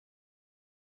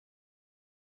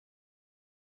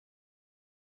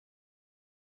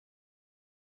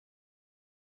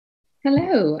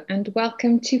Hello and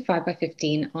welcome to 5 by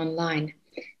 15 Online.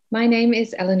 My name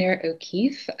is Eleanor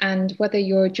O'Keefe, and whether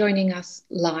you're joining us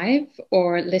live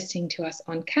or listening to us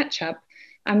on catch up,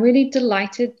 I'm really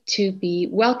delighted to be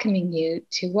welcoming you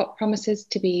to what promises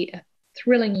to be a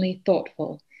thrillingly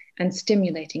thoughtful and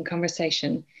stimulating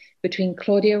conversation between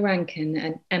Claudia Rankine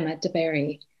and Emma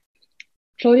Dabiri.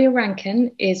 Claudia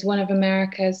Rankine is one of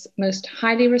America's most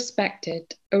highly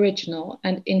respected, original,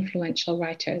 and influential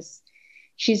writers.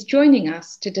 She's joining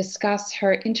us to discuss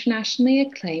her internationally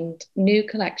acclaimed new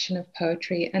collection of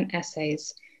poetry and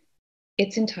essays.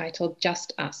 It's entitled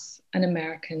Just Us, an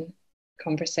American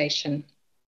Conversation.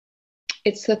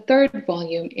 It's the third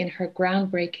volume in her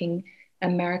groundbreaking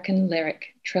American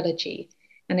Lyric trilogy,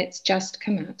 and it's just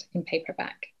come out in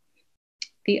paperback.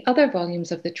 The other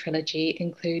volumes of the trilogy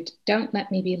include Don't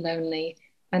Let Me Be Lonely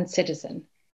and Citizen,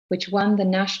 which won the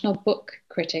National Book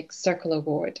Critics Circle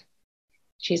Award.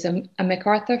 She's a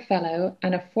MacArthur Fellow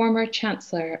and a former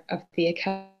Chancellor of the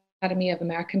Academy of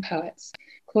American Poets.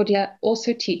 Claudia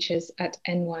also teaches at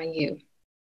NYU.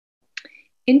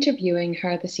 Interviewing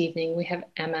her this evening, we have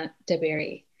Emma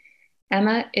Dabiri.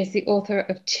 Emma is the author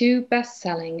of two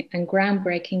best-selling and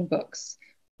groundbreaking books,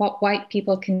 What White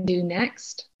People Can Do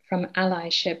Next, From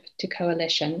Allyship to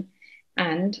Coalition,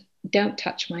 and Don't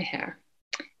Touch My Hair.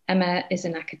 Emma is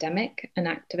an academic, an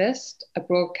activist, a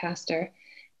broadcaster,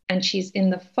 and she's in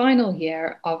the final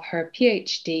year of her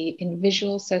PhD in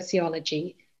visual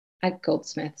sociology at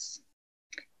Goldsmiths.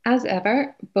 As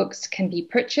ever, books can be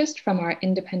purchased from our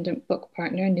independent book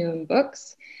partner, Newham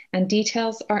Books, and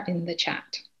details are in the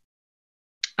chat.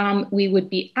 We would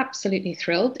be absolutely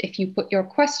thrilled if you put your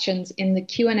questions in the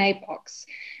Q&A box,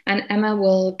 and Emma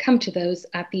will come to those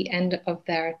at the end of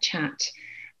their chat.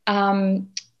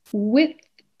 With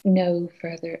no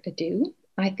further ado,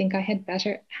 I think I had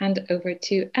better hand over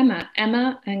to Emma.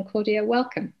 Emma and Claudia,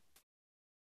 welcome.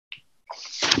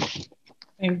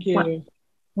 Thank you.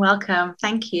 Welcome.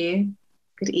 Thank you.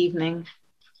 Good evening.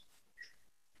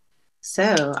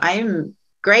 So I'm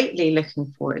greatly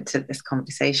looking forward to this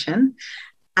conversation.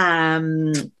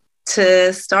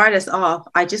 To start us off,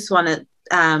 I just want to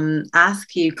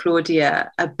ask you,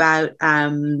 Claudia, about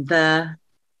the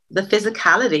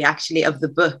physicality actually of the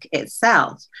book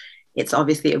itself. It's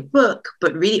obviously a book,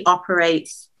 but really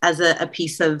operates as a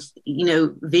piece of,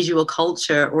 visual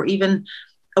culture or even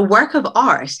a work of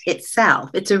art itself.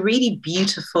 It's a really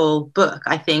beautiful book,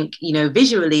 I think,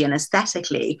 visually and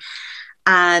aesthetically.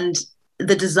 And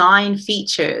the design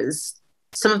features,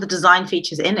 some of the design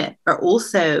features in it are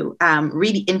also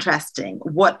really interesting.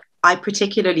 What I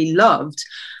particularly loved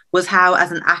was how,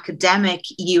 as an academic,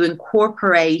 you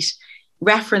incorporate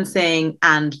referencing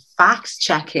and fact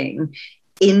checking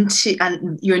into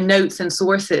and your notes and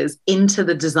sources into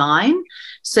the design.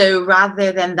 So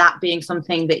rather than that being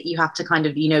something that you have to kind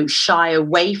of, shy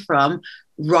away from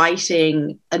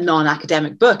writing a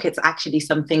non-academic book, it's actually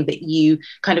something that you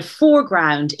kind of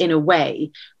foreground in a way,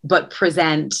 but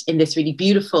present in this really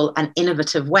beautiful and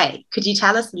innovative way. Could you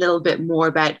tell us a little bit more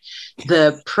about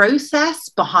the process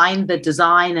behind the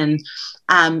design and,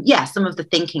 some of the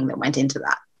thinking that went into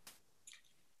that?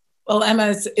 Well,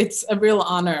 Emma, it's a real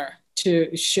honor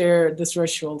to share this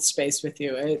virtual space with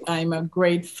you. I'm a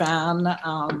great fan.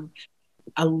 I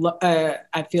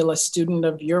feel a student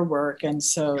of your work, and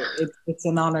so it's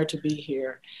an honor to be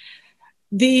here.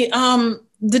 The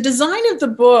design of the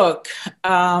book,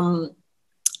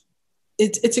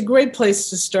 it's a great place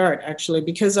to start, actually,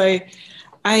 because I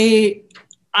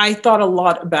thought a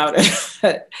lot about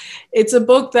it. It's a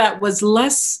book that was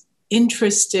less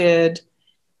interested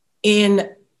in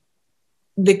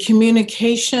the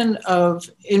communication of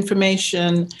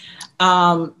information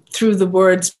through the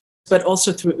words,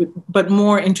 but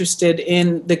more interested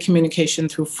in the communication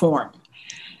through form.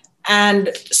 And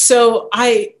so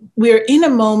we're in a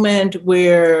moment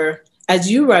where, as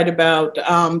you write about,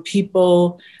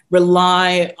 people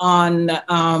rely on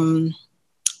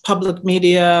public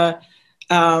media,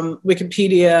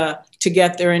 Wikipedia to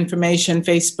get their information,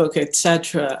 Facebook,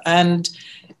 etc.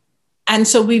 And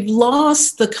so we've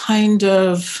lost the kind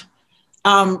of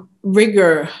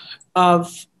rigor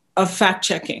of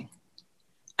fact-checking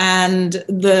and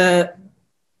the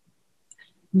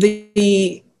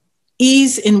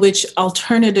ease in which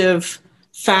alternative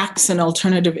facts and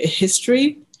alternative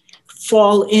history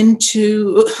fall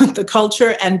into the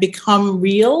culture and become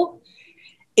real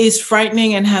is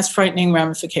frightening and has frightening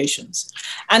ramifications.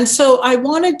 And so I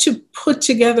wanted to put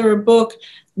together a book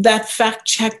that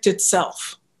fact-checked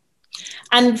itself.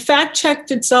 And fact-checked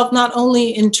itself not only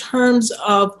in terms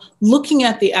of looking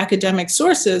at the academic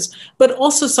sources, but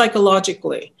also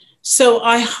psychologically. So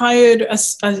I hired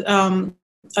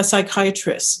a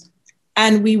psychiatrist,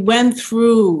 and we went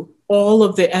through all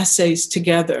of the essays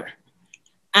together.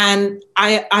 And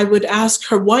I would ask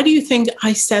her, why do you think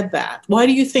I said that? Why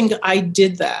do you think I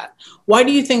did that? Why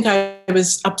do you think I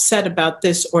was upset about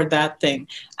this or that thing?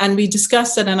 And we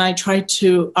discussed it, and I tried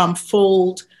to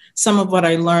fold some of what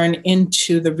I learned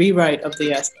into the rewrite of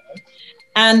the essay.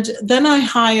 And then I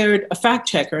hired a fact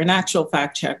checker, an actual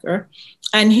fact checker,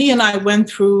 and he and I went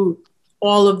through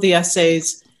all of the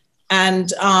essays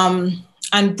and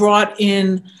brought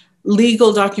in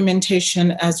legal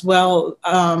documentation as well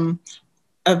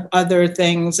of other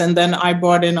things. And then I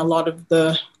brought in a lot of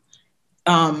the,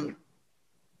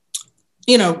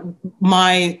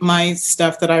 my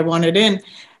stuff that I wanted in.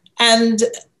 And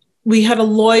we had a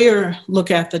lawyer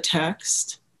look at the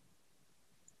text.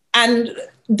 And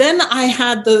then I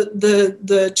had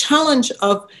the challenge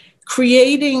of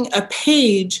creating a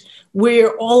page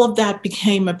where all of that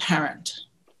became apparent.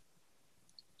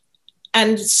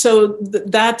 And so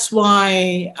that's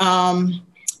why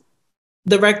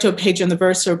the recto page and the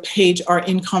verso page are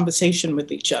in conversation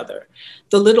with each other.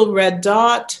 The little red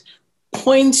dot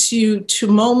points you to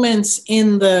moments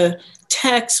in the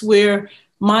text where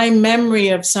my memory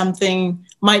of something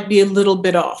might be a little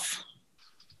bit off.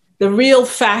 The real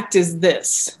fact is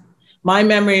this. My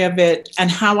memory of it and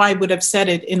how I would have said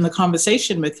it in the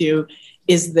conversation with you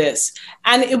is this.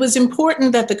 And it was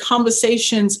important that the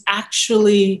conversations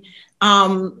actually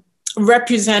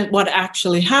represent what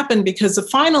actually happened, because the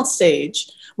final stage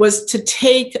was to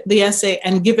take the essay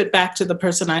and give it back to the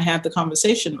person I had the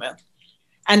conversation with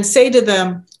and say to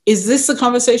them, is this the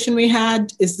conversation we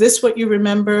had? Is this what you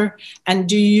remember? And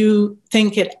do you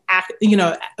think it,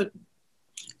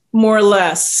 more or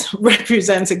less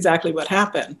represents exactly what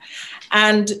happened?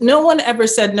 And no one ever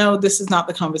said, no, this is not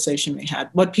the conversation we had.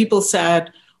 What people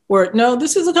said were, no,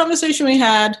 this is the conversation we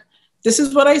had. This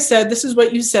is what I said, this is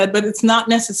what you said, but it's not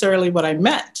necessarily what I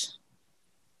meant.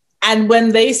 And when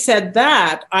they said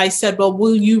that, I said, well,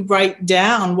 will you write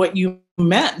down what you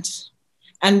meant?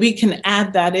 And we can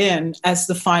add that in as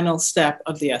the final step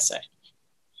of the essay.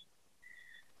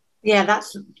 Yeah,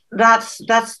 that's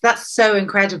so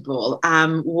incredible.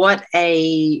 What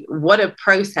a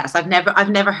process. I've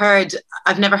never heard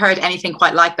anything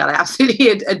quite like that. I absolutely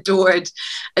adore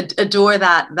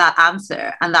that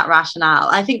answer and that rationale.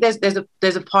 I think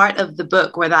there's a part of the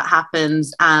book where that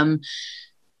happens,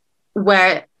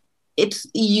 where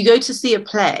you go to see a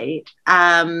play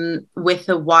with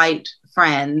a white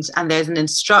friend, and there's an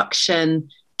instruction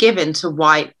given to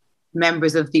white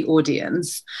members of the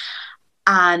audience,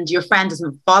 and your friend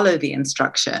doesn't follow the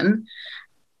instruction,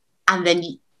 and then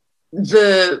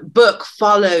the book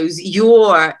follows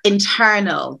your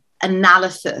internal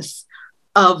analysis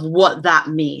of what that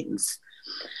means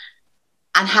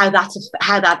and how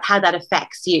that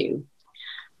affects you.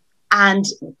 And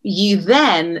you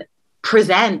then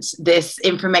present this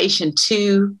information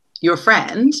to your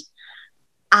friend,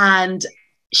 and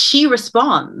she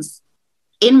responds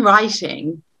in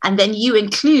writing, and then you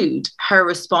include her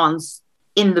response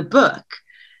in the book.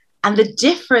 And the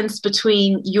difference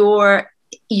between your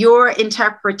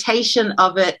interpretation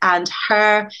of it and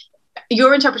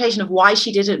your interpretation of why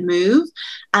she didn't move,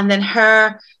 and then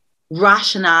her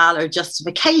rationale or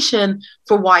justification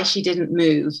for why she didn't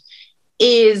move,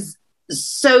 is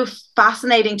so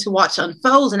fascinating to watch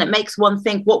unfold. And it makes one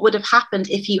think, what would have happened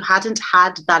if you hadn't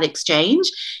had that exchange,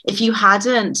 if you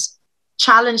hadn't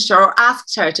challenged her or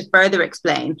asked her to further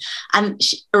explain,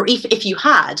 or if you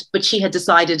had, but she had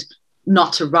decided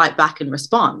not to write back in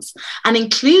response. And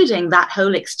including that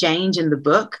whole exchange in the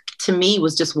book, to me,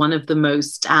 was just one of the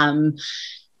most, kind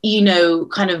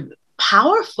of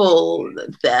powerful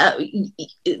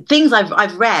things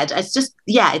I've read. It's just,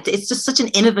 it's just such an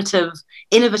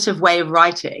innovative way of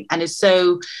writing, and is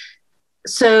so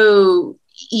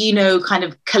kind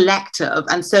of collective,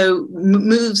 and so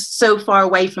moves so far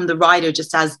away from the writer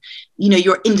just as,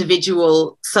 your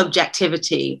individual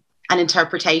subjectivity and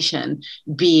interpretation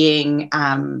being,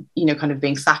 kind of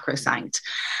being sacrosanct.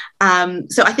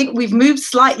 So I think we've moved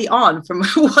slightly on from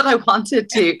what I wanted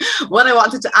to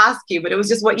ask you, but it was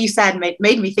just what you said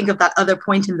made me think of that other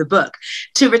point in the book.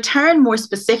 To return more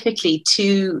specifically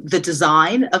to the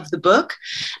design of the book,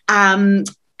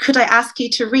 could I ask you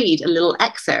to read a little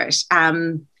excerpt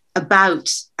about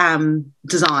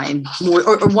design, more,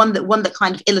 or one that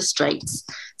kind of illustrates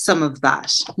some of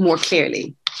that more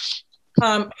clearly?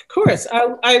 Of course.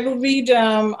 I will read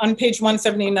on page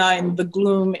 179, the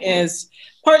gloom is,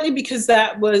 partly because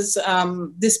that was,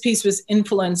 this piece was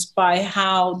influenced by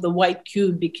how the white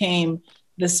cube became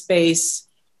the space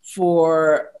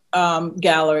for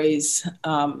galleries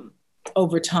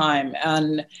over time.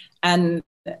 And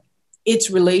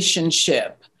its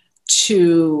relationship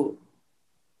to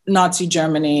Nazi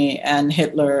Germany and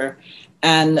Hitler,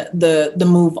 and the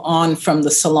move on from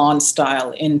the salon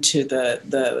style into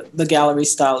the gallery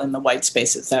style in the white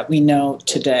spaces that we know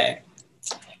today.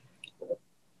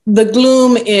 The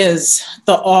gloom is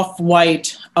the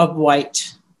off-white of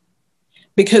white,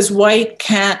 because white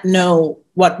can't know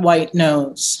what white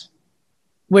knows.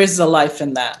 Where's the life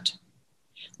in that?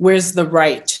 Where's the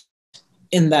right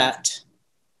in that?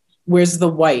 Where's the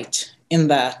white in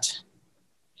that?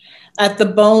 At the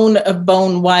bone of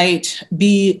bone white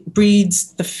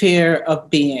breeds the fear of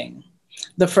being,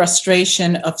 the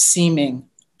frustration of seeming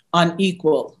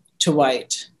unequal to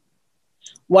white.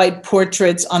 White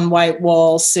portraits on white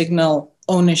walls signal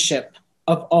ownership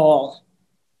of all,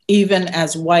 even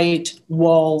as white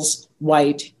walls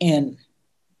white in.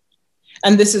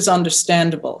 And this is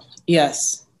understandable,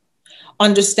 yes.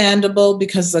 Understandable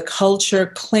because the culture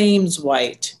claims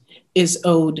white is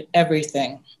owed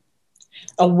everything.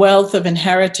 A wealth of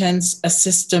inheritance a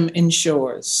system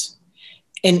ensures.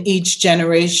 In each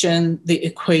generation, the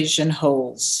equation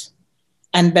holds,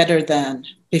 and better than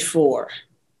before,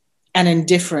 and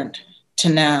indifferent to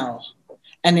now,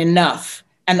 and enough,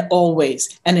 and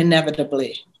always, and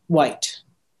inevitably white.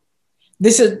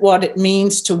 This is what it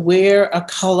means to wear a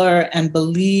color and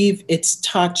believe its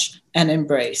touch and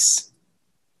embrace.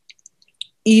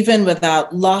 Even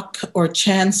without luck or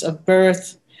chance of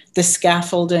birth, the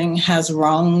scaffolding has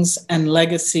rungs and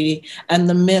legacy and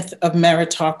the myth of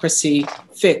meritocracy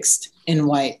fixed in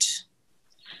white.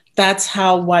 That's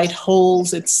how white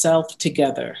holds itself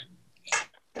together.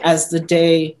 As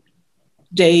the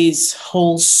days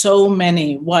hold so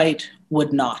many, white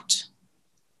would not.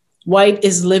 White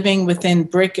is living within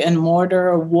brick and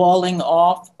mortar, walling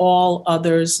off all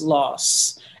others'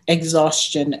 loss,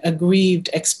 exhaustion, aggrieved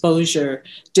exposure,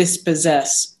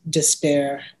 dispossess,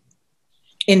 despair.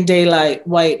 In daylight,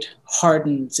 white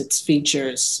hardens its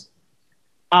features.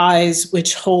 Eyes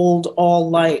which hold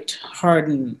all light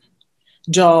harden.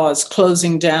 Jaws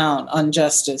closing down on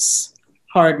justice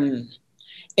harden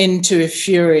into a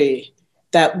fury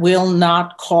that will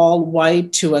not call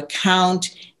white to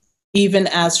account, even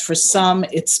as for some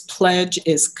its pledge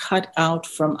is cut out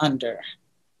from under.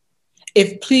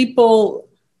 If people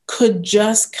could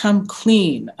just come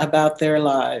clean about their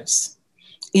lives,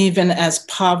 even as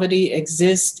poverty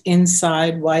exists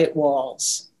inside white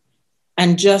walls,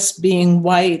 and just being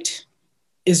white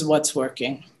is what's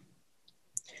working.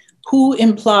 Who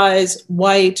implies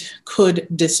white could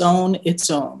disown its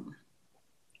own,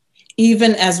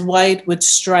 even as white would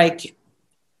strike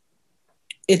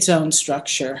its own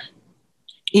structure,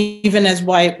 even as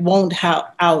white won't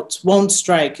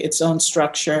strike its own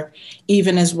structure,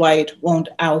 even as white won't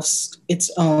oust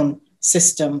its own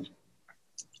system.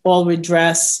 All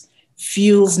redress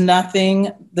fuels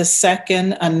nothing the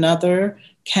second another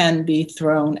can be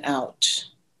thrown out.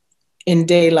 In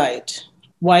daylight,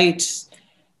 white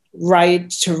right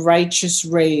to righteous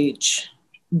rage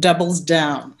doubles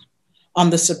down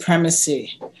on the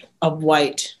supremacy of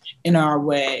white in our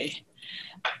way.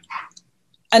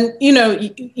 And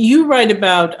you write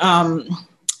about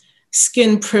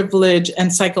skin privilege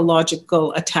and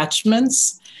psychological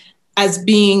attachments as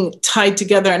being tied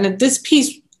together. And this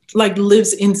piece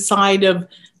lives inside of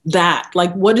that.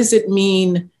 What does it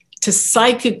mean to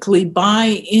psychically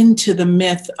buy into the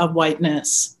myth of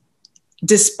whiteness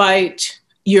despite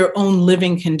your own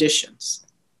living conditions?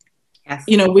 Yes.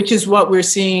 Which is what we're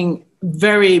seeing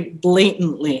very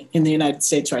blatantly in the United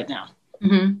States right now.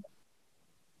 Mm-hmm.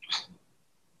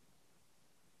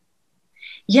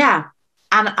 Yeah.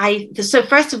 And so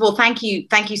first of all, thank you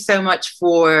so much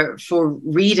for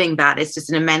reading that. It's just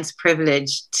an immense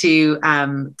privilege to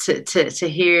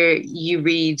hear you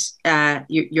read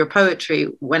your poetry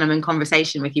when I'm in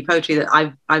conversation with you. Poetry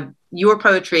that your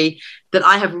poetry that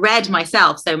I have read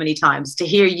myself so many times. To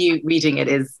hear you reading it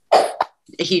is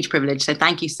a huge privilege. So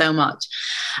thank you so much.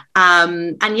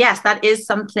 And yes, that is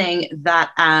something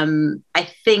that I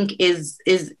think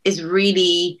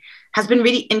has been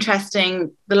really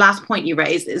interesting. The last point you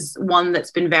raised is one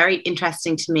that's been very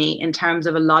interesting to me in terms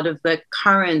of a lot of the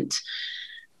current,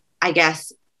 I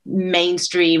guess,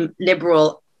 mainstream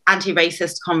liberal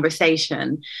anti-racist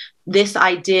conversation. This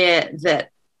idea that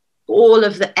all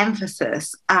of the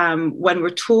emphasis when we're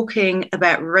talking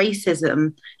about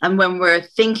racism and when we're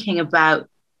thinking about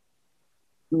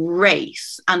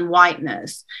race and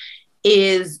whiteness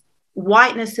is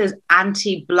whiteness's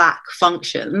anti-Black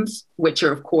functions, which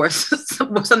are, of course,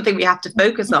 something we have to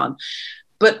focus on,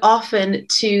 but often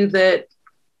to the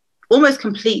almost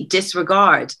complete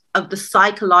disregard of the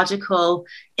psychological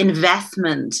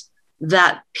investment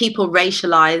that people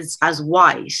racialized as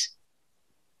white,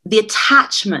 the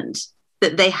attachment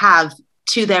that they have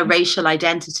to their racial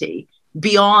identity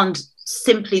beyond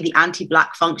simply the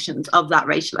anti-Black functions of that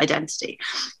racial identity.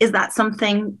 Is that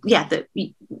something, that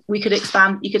we could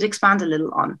expand, you could expand a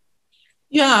little on?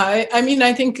 Yeah, I mean,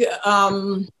 I think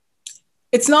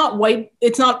it's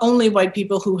not only white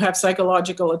people who have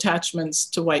psychological attachments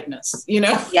to whiteness,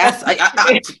 Yes, yes.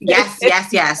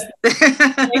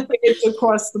 I think it's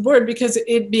across the board because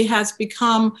it has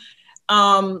become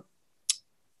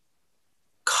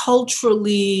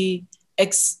culturally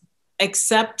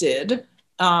accepted,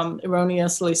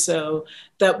 erroneously so,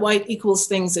 that white equals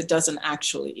things it doesn't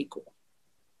actually equal.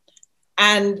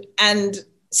 And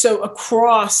so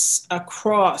across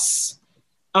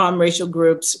racial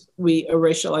groups,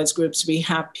 racialized groups, we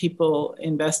have people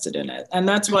invested in it. And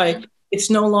that's why it's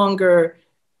no longer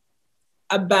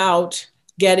about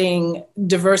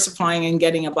diversifying and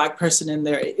getting a Black person in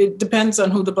there. It depends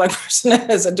on who the Black person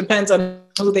is. It depends on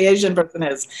who the Asian person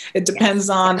is. It depends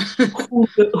on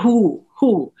who,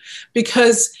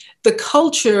 because the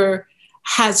culture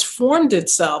has formed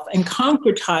itself and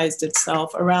concretized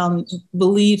itself around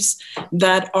beliefs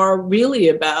that are really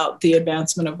about the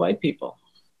advancement of white people.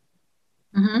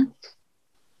 Mm-hmm.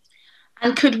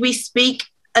 And could we speak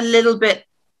a little bit,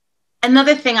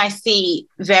 another thing I see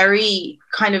very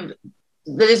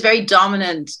that is very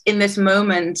dominant in this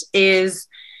moment is,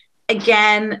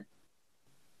 again,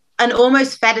 an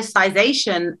almost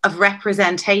fetishization of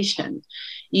representation,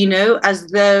 as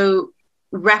though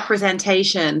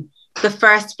representation, the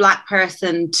first Black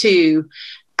person to,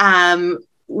 it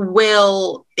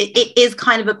is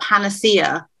kind of a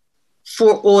panacea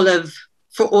for all of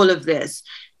this.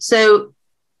 So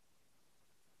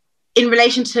in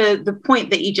relation to the point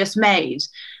that you just made,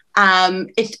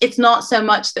 it's not so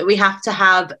much that we have to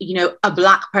have, a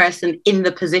Black person in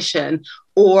the position,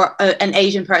 or an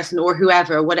Asian person, or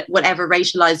whoever, whatever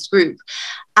racialized group.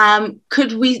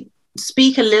 Could we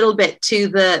speak a little bit to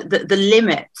the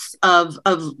limits of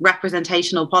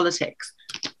representational politics?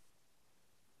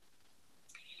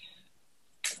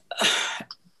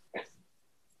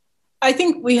 I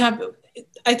think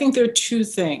there are two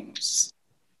things.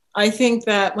 I think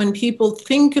that when people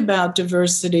think about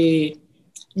diversity,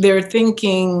 they're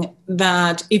thinking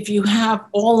that if you have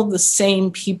all of the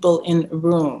same people in a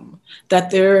room, that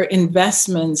their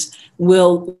investments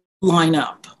will line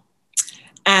up.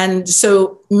 And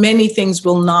so many things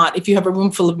will not. If you have a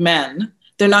room full of men,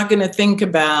 they're not going to think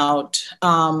about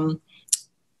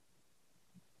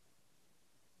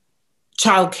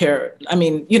childcare. I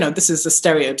mean, this is a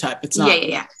stereotype. It's not.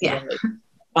 Yeah.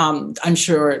 I'm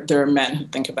sure there are men who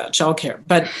think about childcare,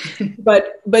 but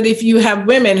if you have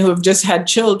women who have just had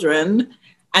children,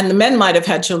 and the men might have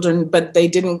had children, but they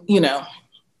didn't,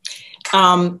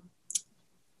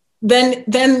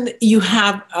 then you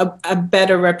have a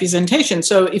better representation.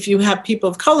 So if you have people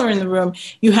of color in the room,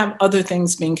 you have other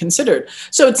things being considered.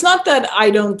 So it's not that I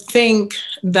don't think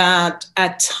that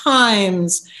at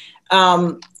times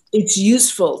it's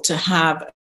useful to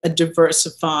have a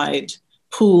diversified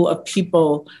pool of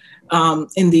people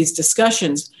in these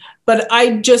discussions, but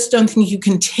I just don't think you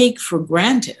can take for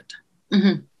granted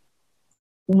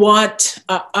what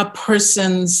a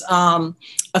person's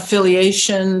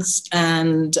affiliations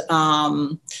and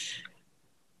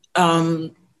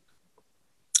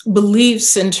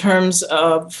beliefs in terms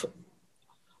of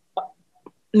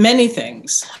many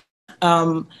things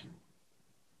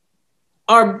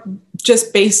are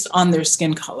just based on their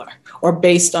skin color or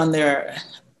based on their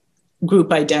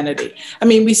group identity. I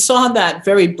mean, we saw that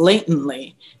very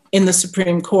blatantly in the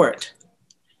Supreme Court.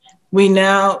 We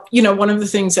now, one of the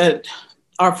things that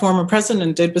our former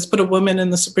president did was put a woman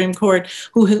in the Supreme Court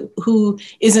who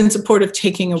is in support of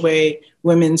taking away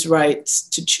women's rights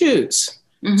to choose.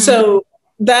 So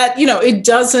that,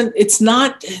 it's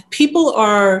not, people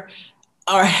are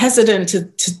hesitant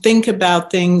to think about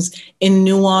things in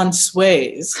nuanced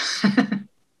ways.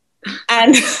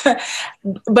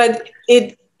 But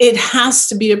it has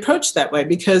to be approached that way,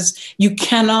 because you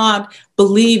cannot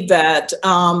believe that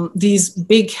these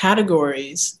big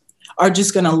categories are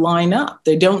just going to line up.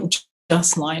 They don't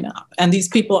just line up. And these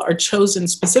people are chosen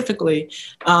specifically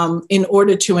in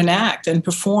order to enact and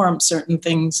perform certain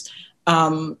things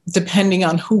depending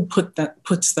on who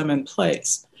puts them in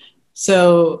place.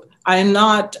 So I'm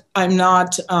not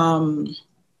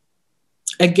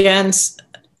against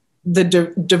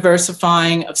the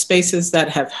diversifying of spaces that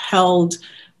have held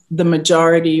the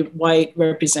majority white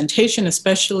representation,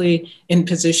 especially in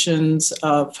positions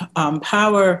of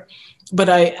power. But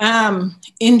I am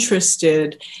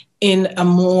interested in a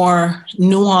more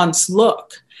nuanced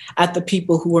look at the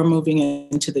people who are moving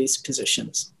into these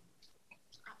positions.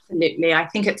 Absolutely. I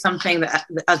think it's something that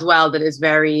as well that is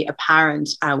very apparent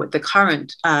with the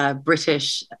current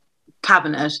British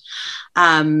cabinet,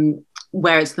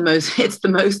 where it's the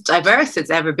most diverse it's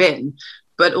ever been,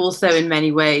 but also in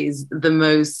many ways the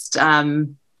most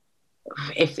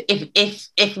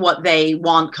if what they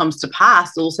want comes to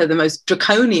pass, also the most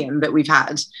draconian that we've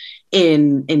had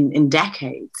in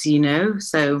decades, you know.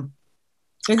 So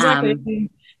exactly,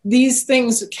 these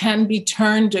things can be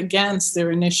turned against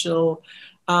their initial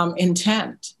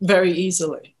intent very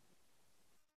easily.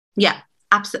 Yeah,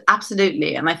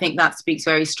 absolutely. And I think that speaks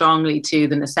very strongly to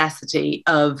the necessity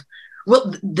of,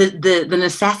 well, the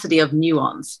necessity of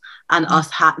nuance, and us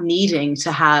needing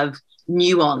to have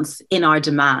nuance in our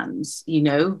demands, you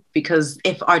know, because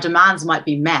if our demands might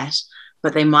be met,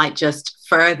 but they might just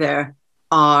further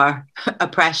our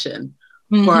oppression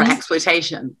or our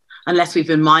exploitation, unless we've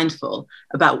been mindful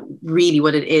about really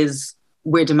what it is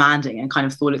we're demanding and kind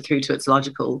of thought it through to its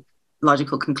logical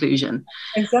conclusion.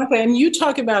 Exactly. And you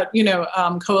talk about, you know,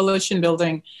 coalition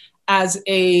building as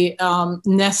a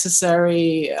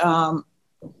necessary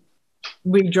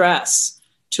redress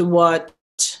to what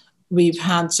we've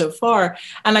had so far.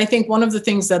 And I think one of the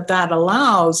things that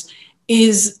allows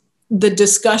is the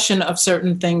discussion of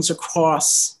certain things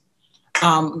across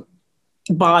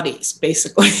bodies,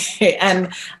 basically,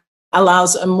 and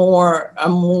allows a more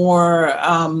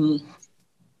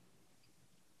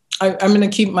I'm going to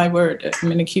keep my word. I'm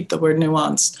going to keep the word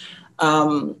nuance.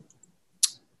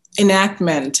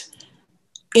 Enactment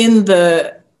in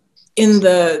the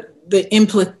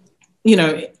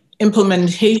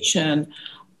implementation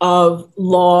of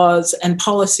laws and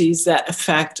policies that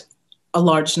affect a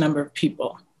large number of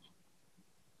people,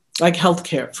 like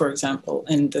healthcare, for example,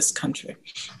 in this country.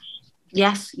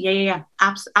 Yes, yeah,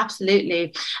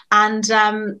 absolutely. And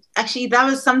actually, that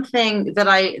was something that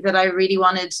I really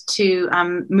wanted to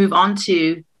move on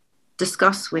to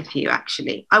discuss with you.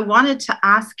 Actually, I wanted to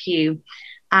ask you.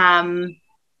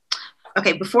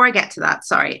 Okay, before I get to that,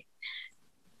 sorry,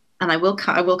 and I will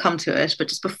come to it. But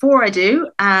just before I do,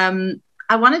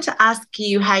 I wanted to ask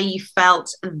you how you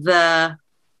felt the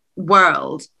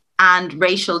world and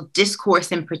racial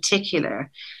discourse in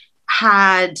particular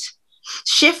had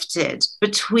shifted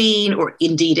between, or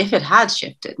indeed if it had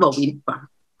shifted, well,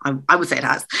 I would say it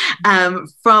has,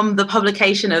 from the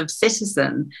publication of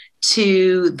Citizen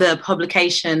to the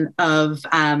publication of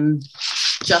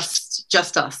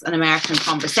Just Us, an American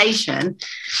Conversation.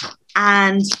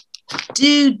 And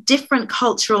do different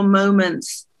cultural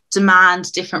moments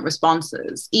demand different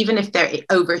responses, even if they're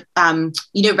over,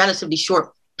 relatively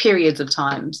short periods of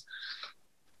times?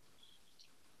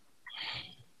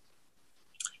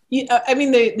 Yeah, I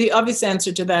mean, the obvious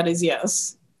answer to that is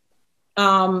yes.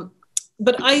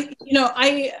 But I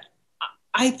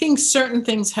think certain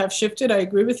things have shifted. I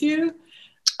agree with you.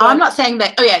 I'm not saying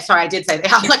that. Oh yeah, sorry, I did say they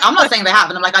have. Like, I'm not saying they have,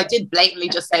 and I'm like, I did blatantly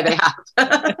just say they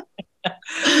have.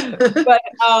 But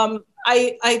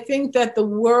I think that the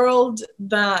world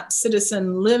that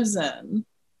Citizen lives in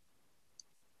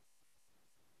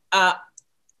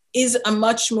is a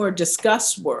much more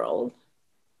discussed world.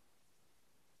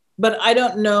 But I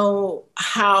don't know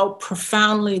how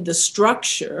profoundly the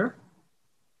structure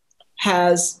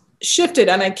has shifted,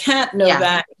 and I can't know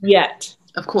that yet.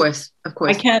 Of course.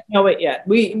 I can't know it yet.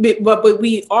 But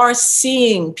we are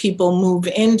seeing people move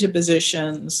into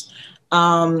positions,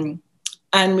 and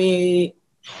we,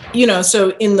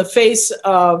 so in the face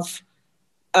of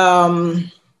a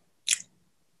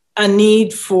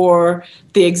need for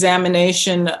the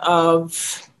examination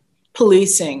of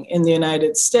policing in the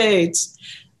United States,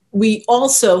 we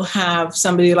also have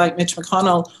somebody like Mitch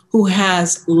McConnell who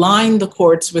has lined the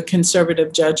courts with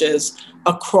conservative judges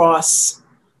across,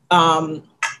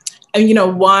 while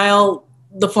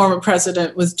the former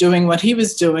president was doing what he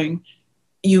was doing,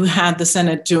 you had the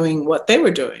Senate doing what they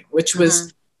were doing, which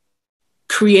was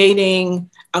creating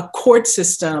a court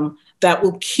system that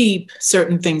will keep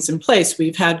certain things in place.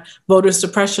 We've had voter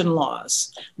suppression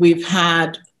laws. We've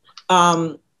had,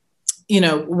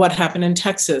 what happened in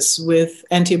Texas with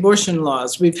anti-abortion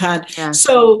laws. We've had,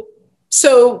 so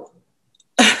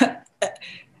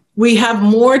we have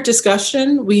more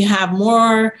discussion. We have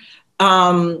more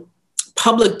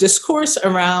public discourse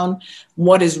around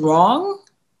what is wrong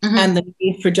and the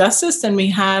need for justice than we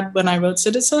had when I wrote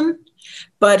Citizen.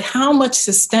 But how much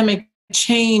systemic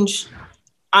change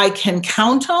I can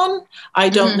count on, I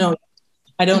don't know.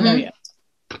 I don't know yet.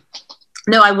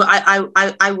 No,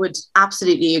 I would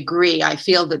absolutely agree. I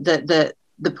feel that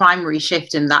the primary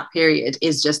shift in that period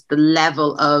is just the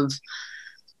level of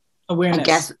awareness, I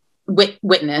guess,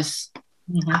 witness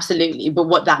Absolutely. But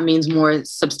what that means more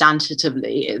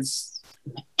substantively is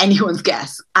anyone's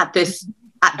guess at this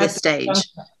stage.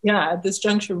 At this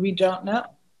juncture, we don't know.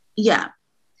 Yeah.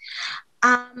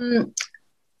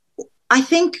 I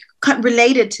think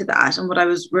related to that, and what I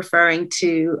was referring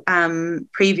to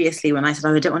previously when I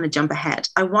said I don't want to jump ahead,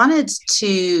 I wanted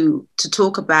to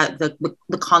talk about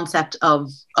the concept of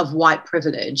white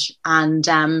privilege, and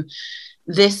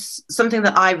this something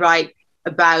that I write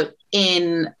about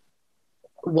in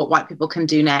What White People Can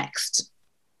Do Next,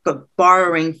 but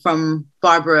borrowing from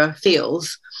Barbara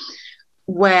Fields,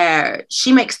 where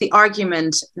she makes the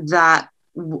argument that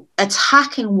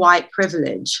attacking white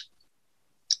privilege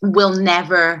will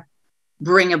never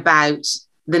bring about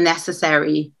the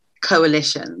necessary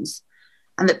coalitions,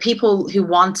 and that people who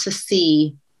want to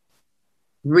see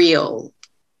real,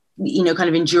 kind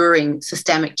of enduring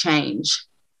systemic change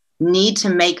need to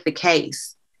make the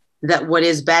case that what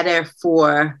is better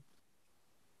for,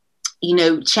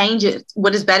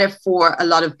 what is better for a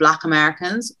lot of Black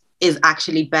Americans is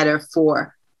actually better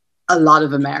for a lot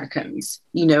of Americans,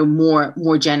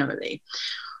 more generally.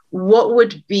 What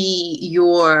would be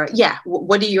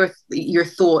what are your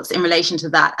thoughts in relation to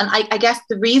that? And I guess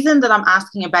the reason that I'm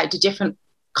asking about, do different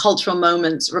cultural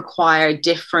moments require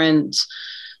different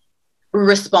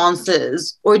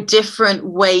responses or different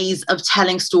ways of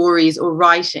telling stories or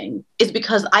writing, is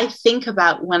because I think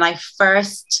about when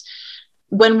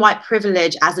white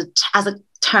privilege as a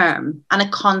term and a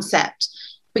concept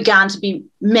began to be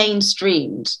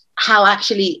mainstreamed, how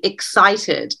actually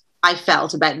excited I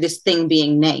felt about this thing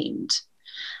being named,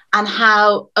 and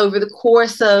how over the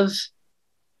course of,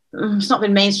 it's not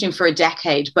been mainstream for a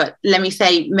decade, but let me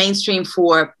say mainstream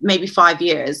for maybe 5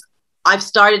 years, I've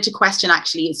started to question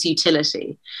actually its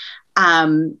utility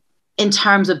in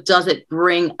terms of, does it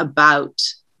bring about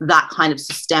that kind of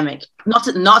systemic, not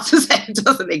to say it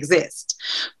doesn't exist,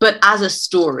 but as a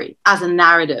story, as a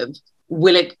narrative,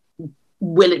 will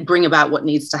it bring about what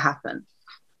needs to happen?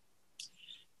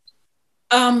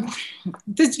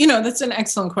 That's an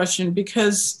excellent question,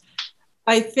 because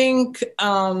I think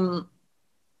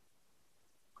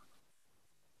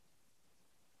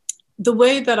the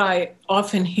way that I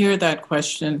often hear that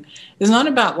question is not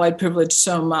about white privilege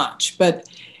so much, but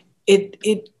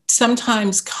it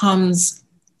sometimes comes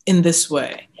in this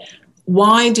way.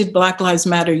 Why did Black Lives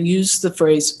Matter use the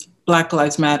phrase Black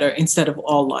Lives Matter instead of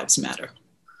All Lives Matter?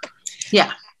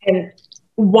 Yeah. And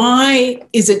why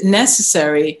is it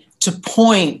necessary to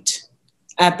point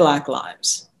at Black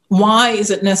lives? Why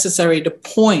is it necessary to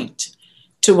point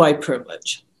to white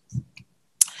privilege?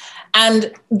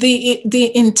 And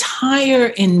the entire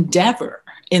endeavor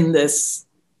in this,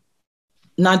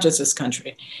 not just this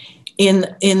country, in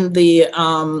the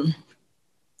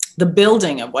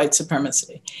building of white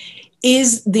supremacy,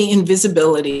 is the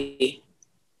invisibility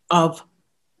of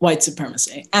white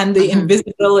supremacy and the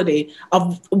invisibility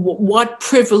of what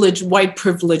white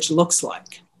privilege looks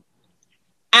like.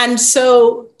 And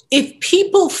so if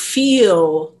people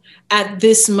feel at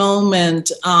this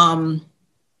moment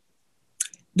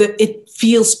that it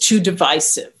feels too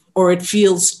divisive or it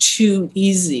feels too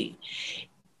easy,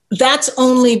 that's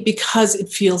only because it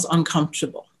feels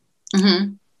uncomfortable.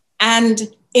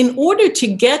 And in order to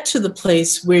get to the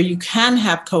place where you can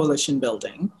have coalition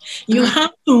building, you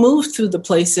have to move through the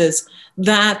places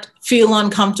that feel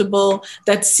uncomfortable,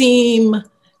 that seem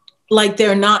like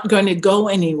they're not going to go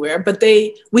anywhere, but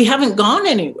we haven't gone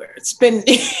anywhere. It's been,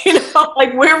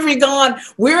 like, where have we gone?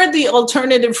 Where are the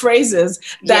alternative phrases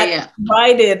that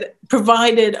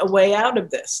provided a way out of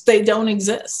this? They don't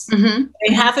exist.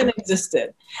 They haven't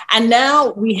existed. And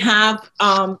now we have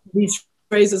these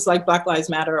phrases like Black Lives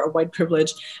Matter or white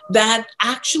privilege that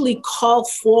actually call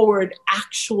forward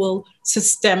actual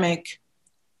systemic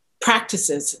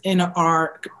practices in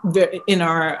our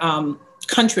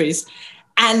countries.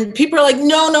 And people are like,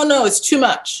 no, it's too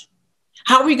much.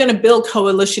 How are we going to build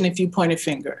coalition if you point a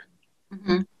finger?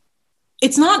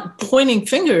 It's not pointing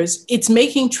fingers, it's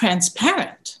making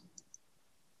transparent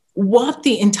what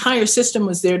the entire system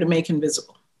was there to make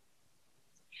invisible.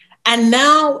 And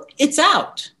now it's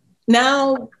out.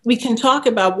 Now we can talk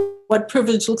about what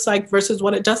privilege looks like versus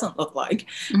what it doesn't look like.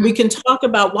 We can talk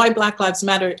about why Black Lives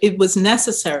Matter, it was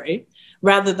necessary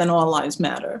rather than All Lives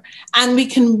Matter. And we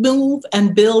can move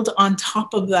and build on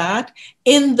top of that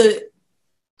in the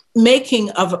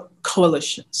making of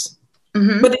coalitions.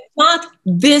 But it's not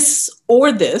this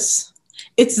or this,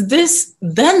 it's this,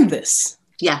 then this.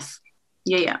 Yes.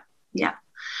 Yeah.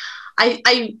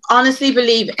 I honestly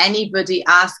believe anybody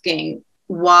asking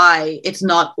why it's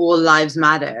not All Lives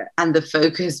Matter and the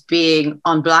focus being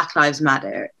on Black Lives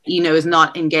Matter, is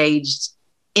not engaged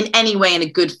in any way in a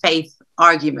good faith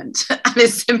argument and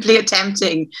is simply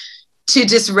attempting to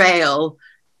disrail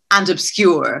and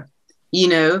obscure, you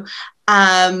know.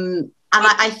 And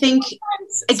I think,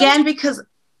 again, because,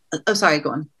 oh, sorry,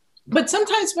 go on. But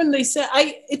sometimes when they say,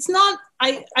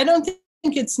 I don't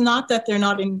think it's not that they're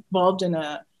not involved in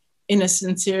a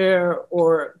sincere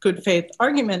or good faith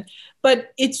argument,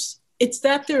 but it's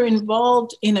that they're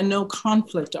involved in a no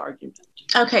conflict argument.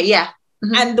 Okay, yeah.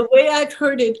 Mm-hmm. And the way I've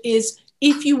heard it is,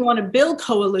 if you want to build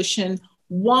coalition,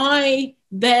 why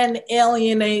then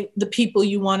alienate the people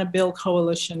you want to build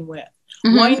coalition with?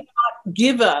 Mm-hmm. Why not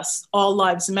give us all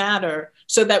lives matter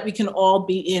so that we can all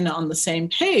be in on the same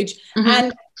page?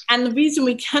 Mm-hmm. And the reason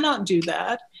we cannot do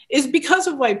that is because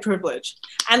of white privilege,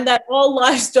 and that all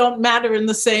lives don't matter in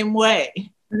the same way,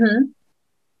 mm-hmm.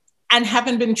 and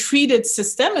haven't been treated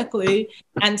systemically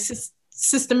and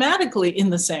systematically in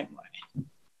the same way.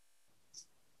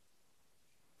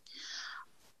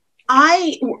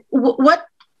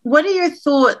 What are your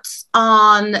thoughts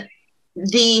on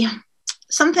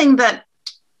something that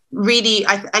really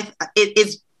it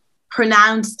is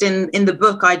pronounced in the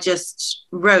book I just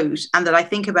wrote, and that I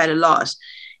think about a lot,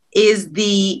 is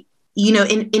the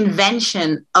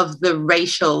invention of the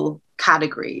racial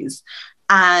categories,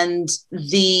 and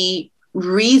the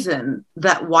reason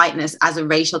that whiteness as a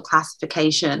racial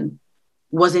classification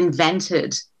was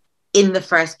invented in the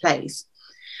first place.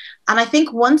 And I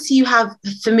think once you have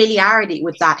familiarity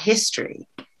with that history,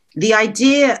 the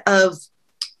idea of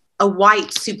a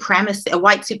white supremacy, a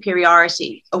white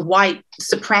superiority, a white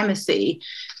supremacy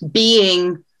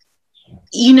being,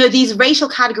 these racial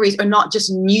categories are not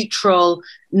just neutral,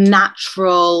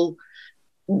 natural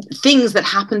things that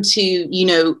happen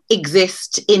to,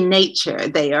 exist in nature.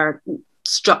 They are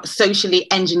socially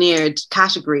engineered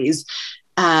categories,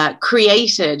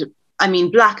 created,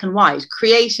 black and white,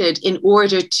 created in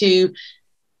order to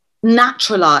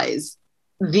naturalize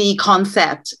the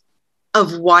concept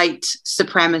of white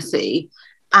supremacy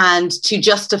and to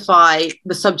justify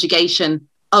the subjugation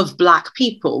of Black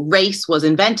people. Race was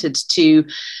invented to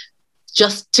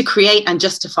create and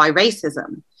justify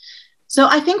racism. So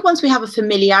I think once we have a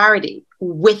familiarity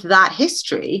with that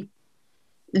history,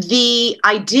 the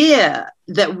idea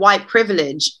that white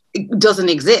privilege doesn't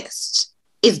exist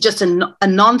is just a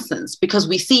nonsense, because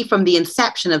we see from the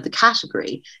inception of the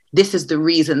category, this is the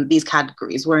reason these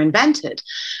categories were invented.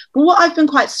 But what I've been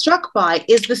quite struck by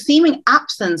is the seeming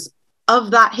absence of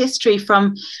that history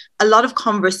from a lot of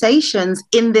conversations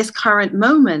in this current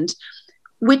moment,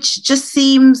 which just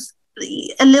seems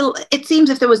it seems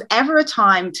if there was ever a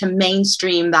time to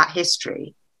mainstream that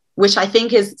history, which I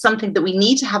think is something that we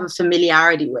need to have a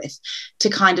familiarity with to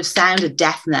kind of sound a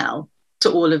death knell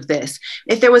to all of this.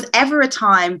 If there was ever a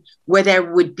time where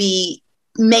there would be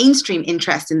mainstream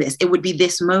interest in this, it would be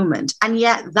this moment. And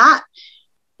yet that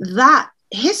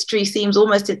history seems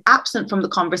almost absent from the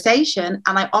conversation.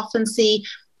 And I often see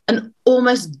an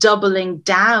almost doubling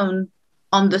down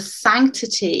on the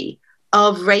sanctity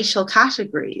of racial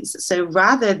categories. So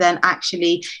rather than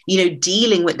actually,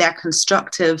 dealing with their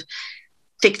constructive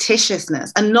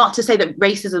fictitiousness, and not to say that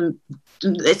racism,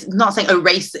 it's not saying,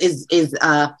 race is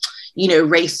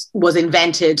race was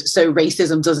invented, so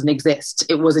racism doesn't exist.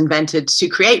 It was invented to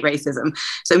create racism.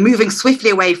 So moving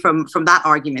swiftly away from that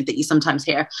argument that you sometimes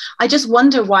hear, I just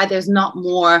wonder why there's not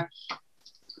more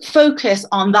focus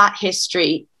on that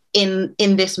history in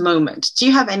this moment. Do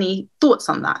you have any thoughts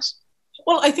on that?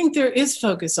 Well, I think there is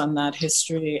focus on that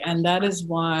history, and that is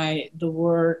why the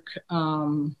work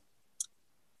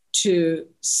to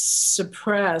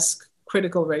suppress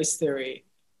critical race theory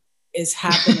is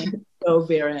happening so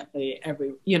virulently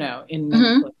in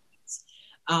many places.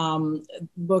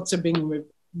 Books are being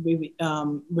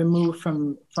removed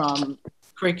from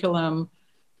curriculum.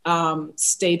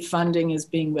 State funding is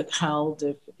being withheld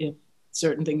if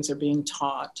certain things are being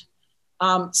taught.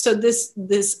 So this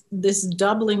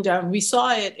doubling down, we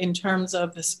saw it in terms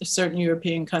of certain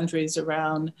European countries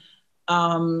around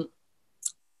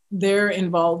their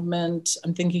involvement.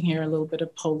 I'm thinking here a little bit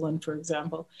of Poland, for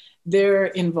example, their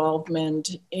involvement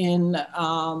in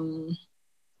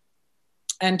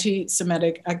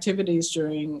anti-Semitic activities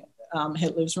during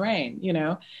Hitler's reign,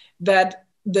 that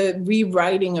the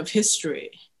rewriting of history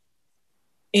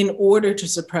in order to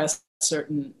suppress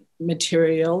certain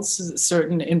materials,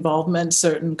 certain involvement,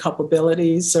 certain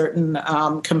culpabilities, certain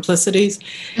complicities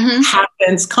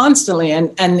happens constantly.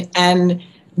 And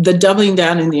the doubling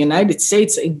down in the United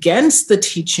States against the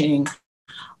teaching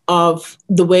of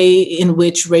the way in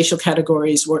which racial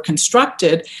categories were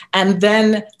constructed, and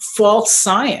then false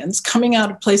science coming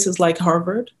out of places like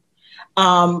Harvard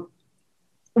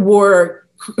were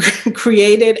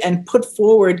created and put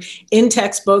forward in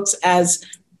textbooks as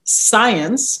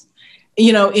science,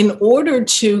 you know, in order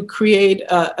to create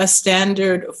a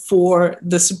standard for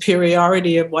the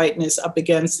superiority of whiteness up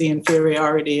against the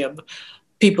inferiority of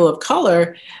people of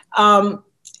color,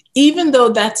 even though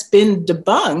that's been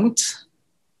debunked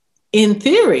in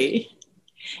theory,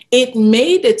 it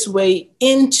made its way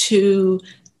into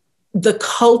the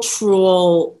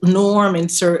cultural norm in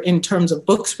terms of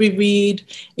books we read,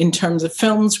 in terms of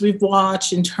films we've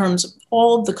watched, in terms of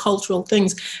all the cultural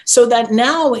things. So that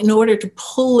now, in order to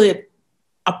pull it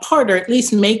apart, or at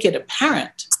least make it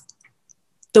apparent,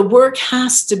 the work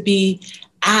has to be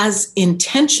as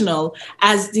intentional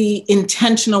as the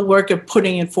intentional work of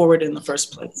putting it forward in the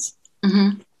first place.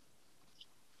 Mm-hmm.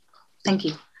 Thank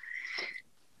you.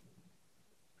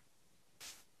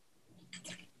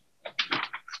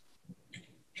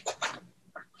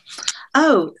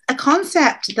 Oh, a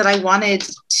concept that I wanted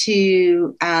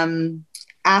to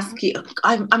ask you.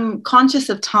 I'm conscious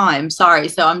of time, sorry.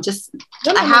 So I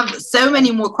have so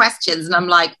many more questions and I'm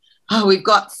like, oh, we've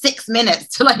got 6 minutes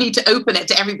till I need to open it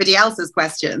to everybody else's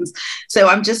questions. So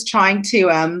I'm just trying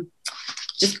to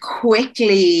just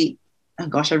quickly, oh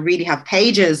gosh, I really have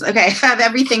pages. Okay, I have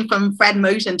everything from Fred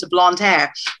Moten to blonde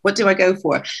hair. What do I go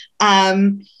for?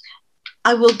 I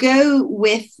will go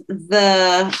with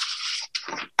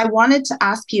I wanted to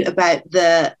ask you about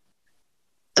a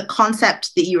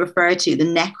concept that you refer to, the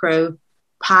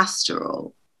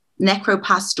necropastoral.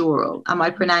 Am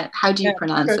I how do you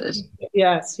pronounce it?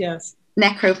 Yes.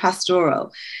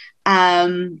 Necropastoral.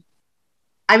 I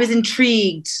was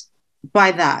intrigued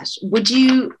by that. Would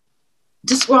you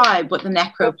describe what the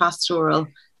necropastoral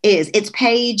is? It's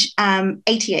page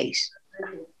 88.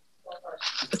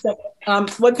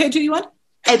 What page are you on?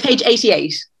 Page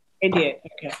 88. 88,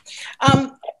 okay.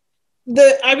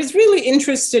 I was really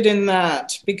interested in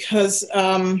that because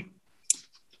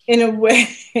in a way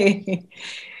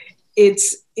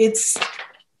it's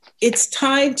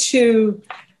tied to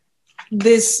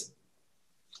this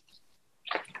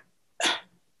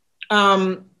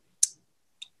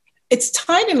it's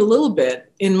tied in a little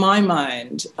bit, in my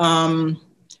mind,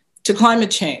 to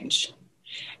climate change.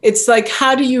 It's like,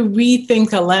 how do you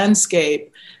rethink a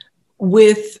landscape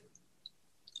with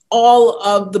all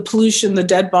of the pollution, the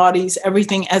dead bodies,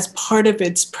 everything as part of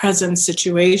its present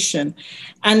situation?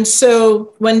 And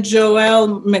so when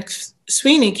Joelle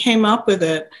McSweeney came up with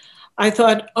it, I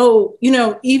thought, oh, you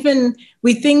know, even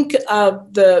we think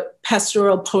of the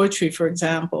pastoral poetry, for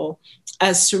example,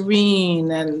 as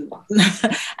serene, and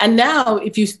and now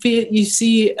if you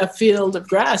see a field of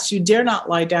grass, you dare not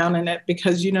lie down in it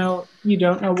because you don't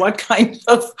know what kind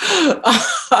of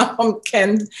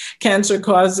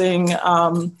cancer-causing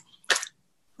oh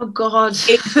God,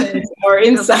 or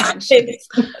inside. You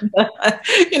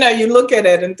look at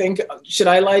it and think, should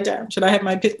I lie down? Should I have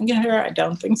my picnic here? I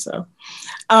don't think so.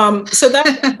 So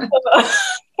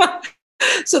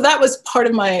that was part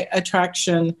of my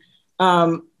attraction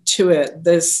to it.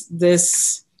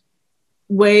 This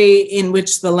way in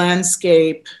which the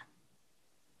landscape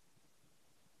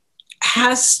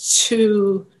has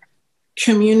to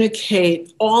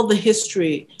communicate all the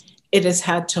history it has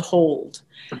had to hold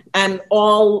and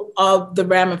all of the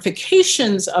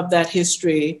ramifications of that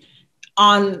history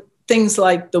on things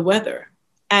like the weather.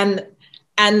 And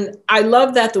I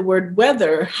love that the word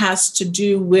weather has to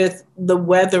do with the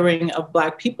weathering of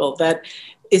Black people, that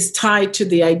is tied to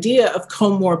the idea of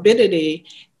comorbidity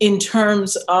in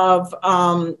terms of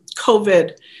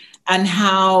COVID and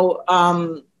how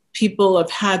people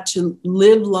have had to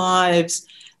live lives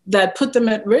that put them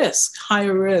at risk,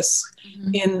 higher risk,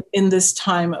 in this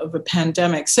time of a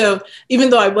pandemic. So even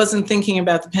though I wasn't thinking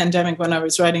about the pandemic when I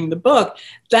was writing the book,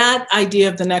 that idea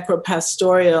of the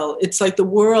necropastoral, it's like the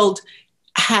world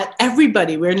had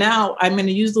everybody. We're now, I'm going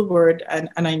to use the word, and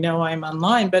I know I'm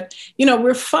online, but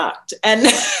we're fucked, and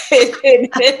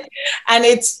and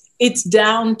it's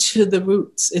down to the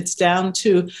roots. It's down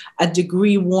to a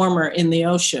degree warmer in the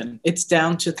ocean. It's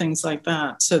down to things like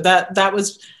that. So that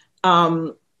was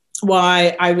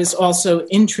why I was also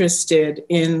interested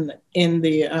in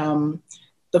the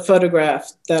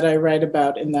photograph that I write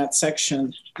about in that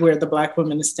section where the Black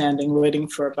woman is standing waiting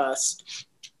for a bus.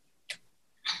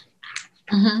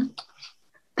 Mm-hmm.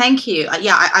 Thank you.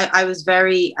 Yeah, I was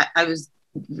very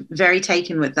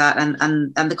taken with that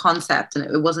and the concept, and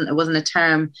it wasn't a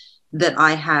term that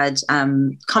I had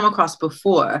come across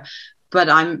before, but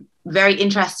I'm very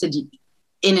interested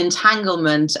in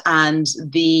entanglement and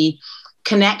the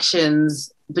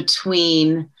connections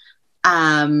between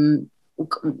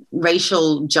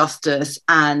racial justice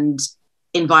and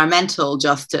environmental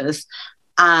justice,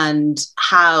 and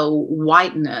how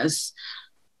whiteness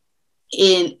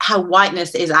is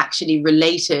actually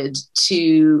related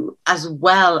to, as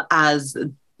well as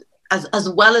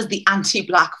the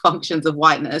anti-Black functions of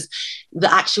whiteness,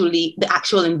 the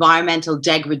actual environmental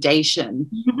degradation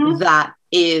that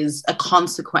is a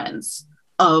consequence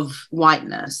of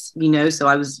whiteness, you know. So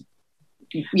I was,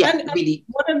 really.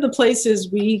 One of the places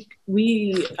we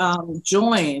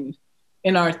join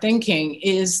in our thinking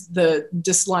is the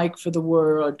dislike for the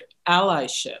word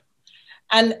allyship.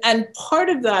 And part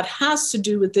of that has to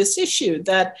do with this issue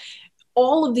that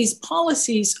all of these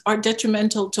policies are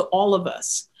detrimental to all of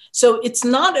us. So it's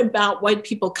not about white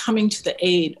people coming to the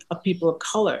aid of people of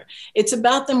color. It's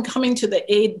about them coming to the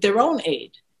aid, their own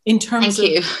aid, in terms of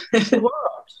the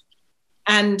world.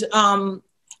 And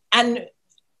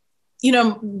you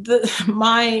know,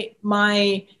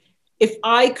 if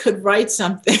I could write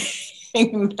something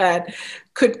that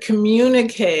could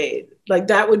communicate, like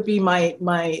that would be my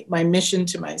mission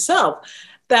to myself,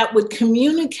 that would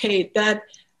communicate that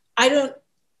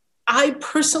I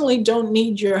personally don't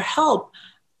need your help.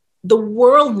 The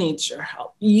world needs your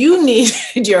help. You need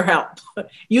your help.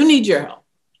 You need your help.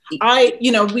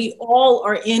 We all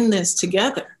are in this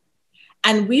together,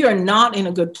 and we are not in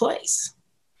a good place.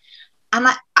 And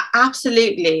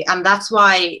absolutely. And that's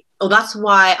why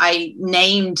I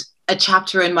named a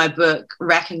chapter in my book,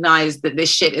 Recognize That This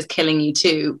Shit Is Killing You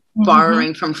Too,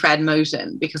 borrowing from Fred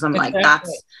Moten, because I'm like,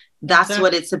 that's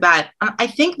what it's about. And I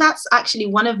think that's actually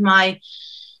one of my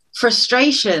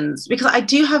frustrations, because I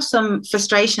do have some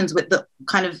frustrations with the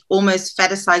kind of almost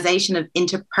fetishization of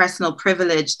interpersonal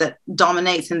privilege that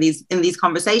dominates in these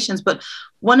conversations. But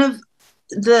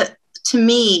to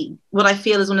me, what I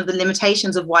feel is one of the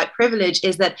limitations of white privilege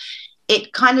is that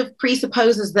it kind of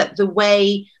presupposes that the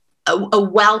way a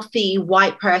wealthy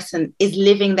white person is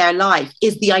living their life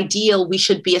is the ideal we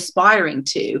should be aspiring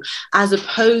to, as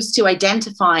opposed to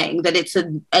identifying that it's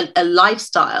a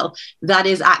lifestyle that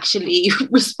is actually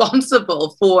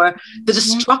responsible for the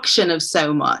destruction of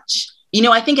so much. You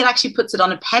know, I think it actually puts it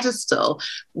on a pedestal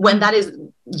when that is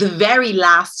the very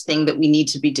last thing that we need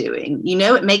to be doing. You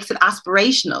know, it makes it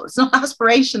aspirational. It's not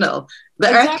aspirational.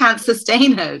 The earth can't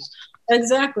sustain it.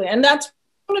 Exactly. And that's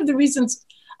one of the reasons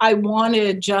I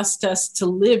wanted just us to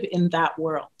live in that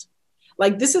world.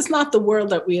 Like, this is not the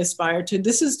world that we aspire to.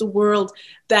 This is the world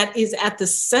that is at the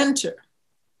center,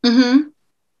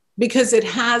 because it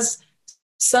has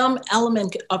some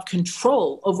element of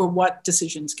control over what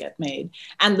decisions get made.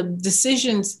 And the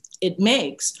decisions it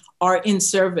makes are in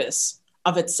service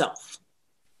of itself.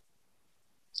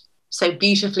 So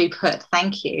beautifully put.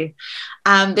 Thank you.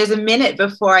 There's a minute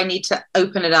before I need to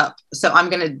open it up, so I'm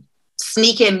going to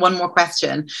sneak in one more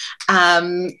question.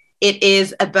 It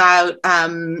is about I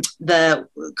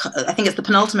think it's the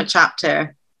penultimate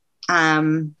chapter,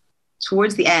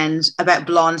 towards the end, about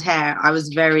blonde hair. I was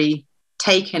very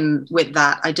taken with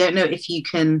that. I don't know if you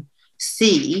can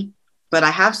see, but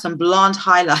I have some blonde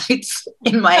highlights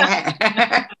in my hair.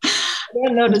 I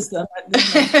don't notice them.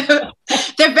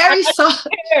 They're very soft.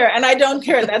 And I don't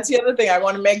care. That's the other thing I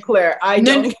want to make clear. I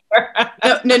don't care.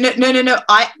 No.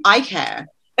 I care.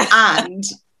 And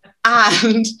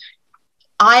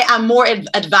I am more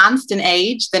advanced in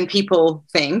age than people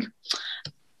think.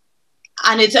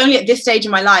 And it's only at this stage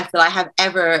in my life that I have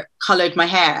ever colored my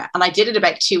hair. And I did it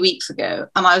about 2 weeks ago.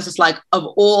 And I was just like, of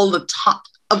all the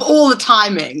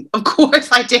timing, of course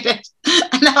I did it.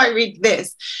 And now I read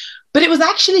this. But it was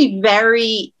actually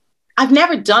I've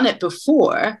never done it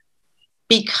before,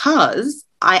 because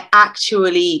I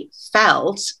actually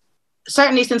felt,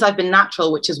 certainly since I've been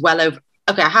natural, which is well over,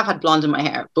 okay, I have had blonde in my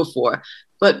hair before,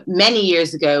 but many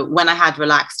years ago when I had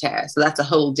relaxed hair. So that's a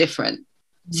whole different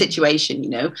situation, you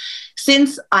know.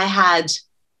 Since I had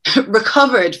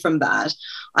recovered from that,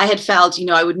 I had felt, you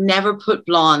know, I would never put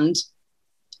blonde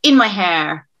in my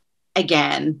hair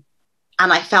again.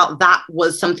 And I felt that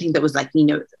was something that was like, you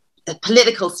know, a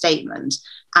political statement.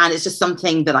 And it's just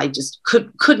something that I just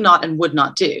could not and would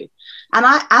not do. And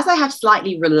as I have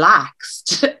slightly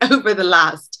relaxed over the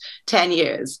last 10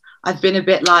 years, I've been a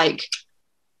bit like,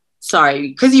 sorry,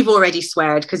 because you've already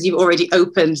sweared, because you've already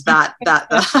opened that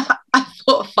I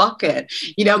thought, fuck it,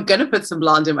 you know, I'm going to put some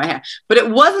blonde in my hair. But it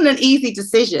wasn't an easy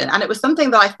decision. And it was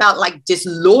something that I felt like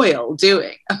disloyal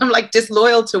doing. I'm like,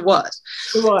 disloyal to what?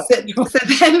 So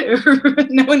then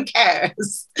no one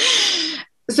cares.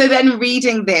 So then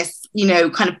reading this, you know,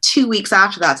 kind of 2 weeks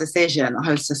after that decision,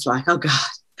 I was just like, oh God.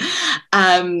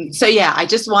 So yeah, I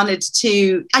just thought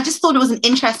it was an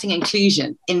interesting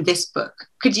inclusion in this book.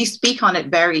 Could you speak on it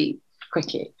very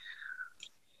quickly?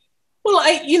 Well,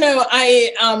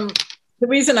 The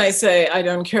reason I say I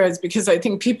don't care is because I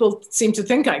think people seem to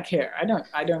think I care. I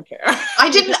don't care. I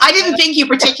didn't think you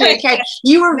particularly cared.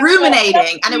 You were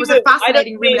ruminating, and it was a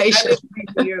fascinating rumination. I didn't mean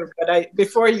to you, but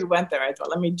before you went there, I thought,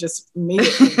 let me just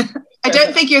immediately. I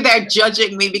don't think you're there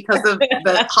judging me because of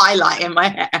the highlight in my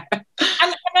hair.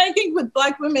 And I think with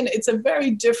Black women, it's a very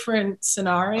different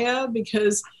scenario,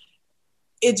 because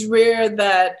it's rare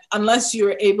that, unless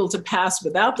you're able to pass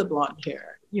without the blonde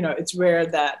hair, it's rare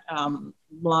that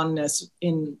blondness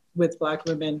with Black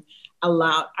women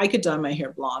I could dye my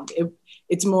hair blonde.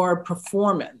 It's more a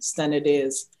performance than it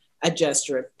is a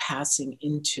gesture of passing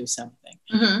into something.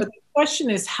 Mm-hmm. But the question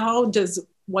is, how does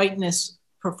whiteness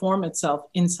perform itself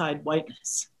inside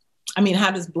whiteness? I mean,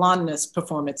 how does blondness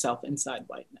perform itself inside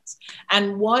whiteness?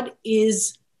 And what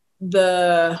is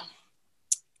the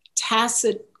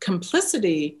tacit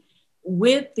complicity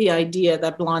with the idea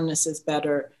that blondness is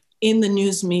better in the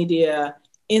news media,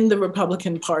 in the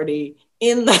Republican Party,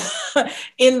 in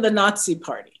the Nazi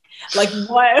Party? Like,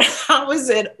 how is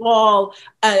it all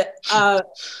an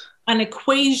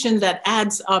equation that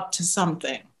adds up to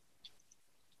something?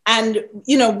 And,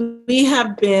 we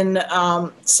have been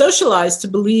socialized to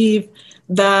believe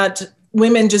that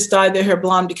women just dye their hair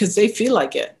blonde because they feel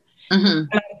like it.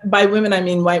 Mm-hmm. By women, I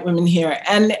mean white women here.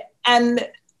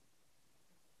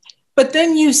 But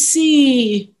then you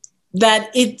see that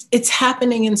it's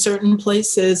happening in certain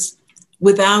places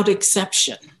without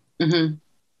exception. Mm-hmm.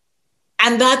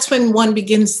 And that's when one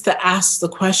begins to ask the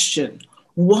question,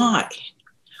 why?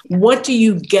 What do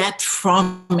you get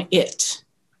from it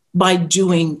by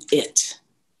doing it?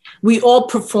 We all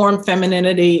perform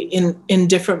femininity in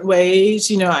different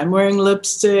ways. I'm wearing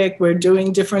lipstick, we're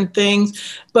doing different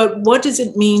things. But what does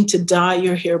it mean to dye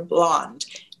your hair blonde?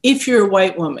 If you're a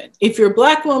white woman, if you're a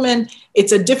Black woman,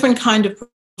 it's a different kind of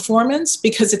performance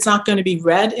because it's not going to be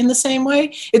read in the same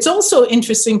way. It's also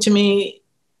interesting to me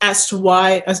as to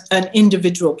why an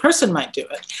individual person might do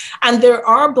it. And there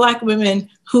are Black women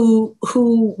who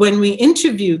when we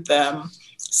interviewed them,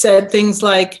 said things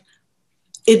like,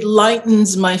 it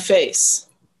lightens my face.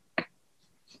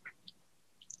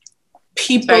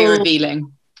 People, very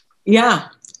revealing. Yeah.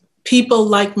 People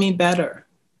like me better.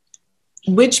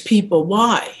 Which people?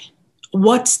 Why?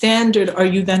 What standard are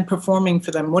you then performing for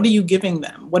them? What are you giving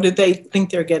them? What do they think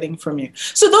they're getting from you?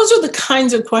 So those are the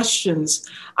kinds of questions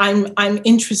I'm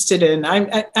interested in.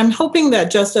 I'm hoping that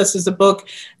Just Us is a book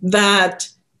that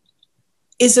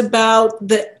is about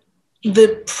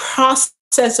the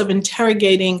process of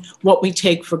interrogating what we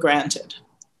take for granted.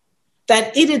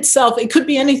 That it itself, it could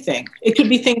be anything. It could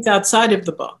be things outside of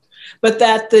the book. But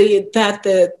that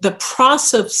the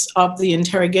process of the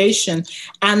interrogation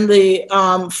and the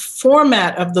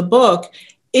format of the book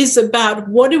is about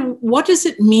what does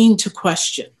it mean to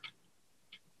question?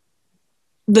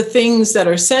 The things that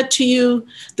are said to you,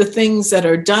 the things that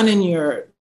are done in your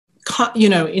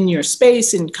in your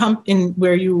space, in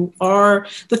where you are,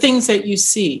 the things that you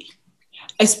see,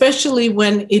 especially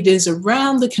when it is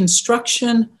around the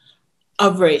construction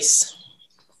of race.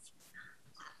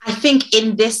 I think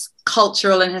in this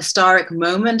cultural and historic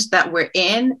moment that we're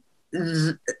in,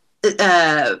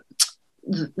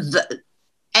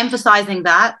 emphasizing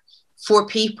that for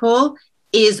people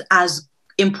is as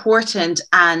important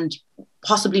and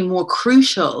possibly more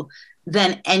crucial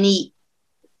than any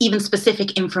even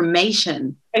specific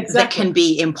information that can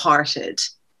be imparted.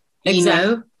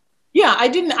 Exactly. Yeah,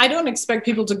 I don't expect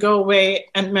people to go away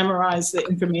and memorize the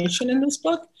information in this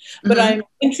book, but mm-hmm. I'm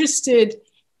interested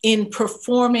in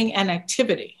performing an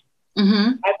activity.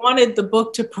 Mm-hmm. I wanted the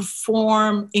book to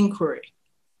perform inquiry.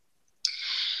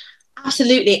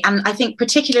 Absolutely. And I think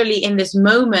particularly in this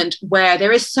moment where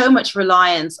there is so much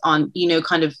reliance on,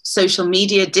 kind of social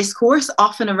media discourse,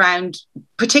 often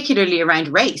particularly around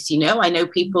race, I know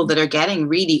people that are getting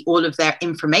really all of their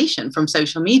information from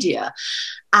social media.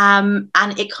 And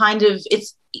it can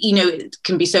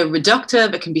be so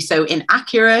reductive, it can be so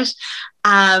inaccurate,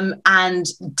 and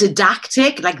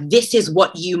didactic, like this is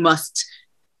what you must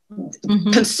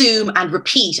mm-hmm. consume and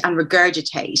repeat and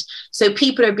regurgitate. So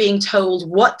people are being told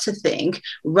what to think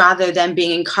rather than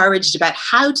being encouraged about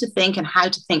how to think and how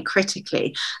to think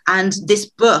critically. And this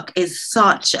book is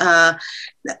such I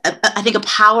think a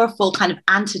powerful kind of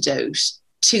antidote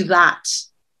to that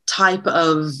type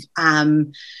of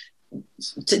to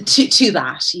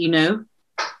that,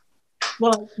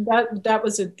 Well, that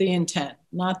was the intent,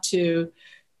 not to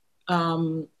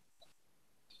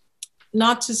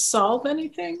solve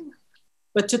anything,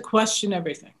 but to question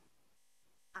everything.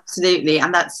 Absolutely,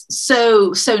 and that's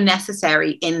so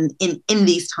necessary in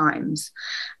these times.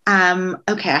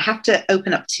 Okay, I have to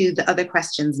open up to the other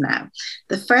questions now.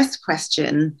 The first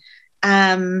question,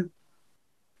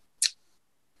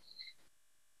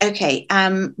 Okay.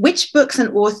 Which books and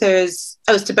authors,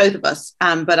 oh, it's to both of us,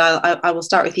 but I will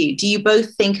start with you. Do you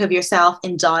both think of yourself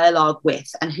in dialogue with,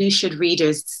 and who should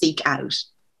readers seek out?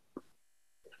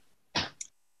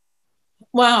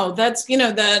 Wow, that's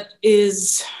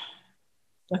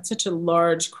such a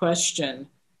large question.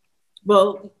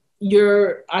 Well,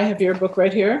 I have your book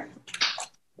right here.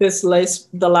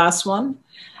 The last one.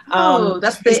 Oh,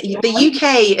 that's the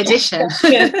UK edition.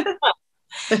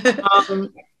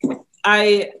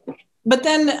 But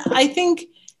then I think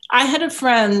I had a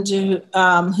friend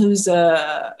who's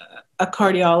a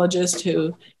cardiologist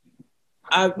who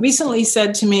recently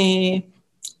said to me,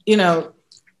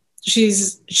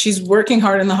 she's working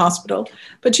hard in the hospital,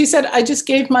 but she said, I just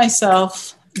gave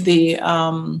myself the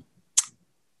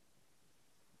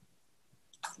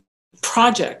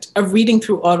project of reading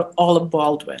through all of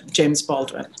James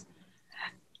Baldwin.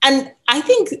 And I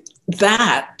think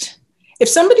that if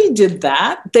somebody did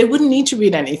that, they wouldn't need to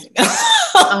read anything else.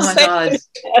 Oh my God.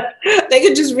 They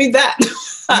could just read that.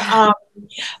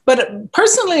 But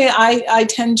personally, I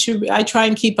try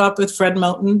and keep up with Fred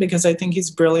Moten because I think he's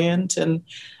brilliant. And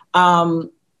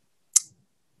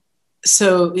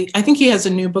so I think he has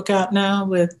a new book out now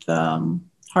with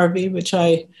Harvey, which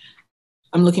I'm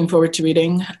looking forward to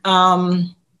reading.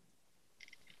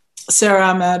 Sarah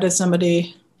Ahmed is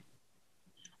somebody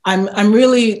I'm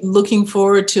really looking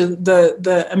forward to.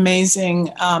 The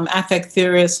amazing affect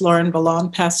theorist Lauren Ballon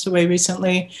passed away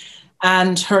recently,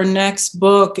 and her next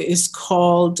book is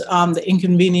called The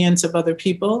Inconvenience of Other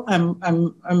People.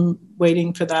 I'm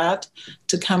waiting for that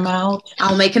to come out.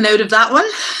 I'll make a note of that one.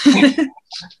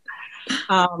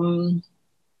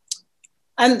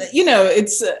 And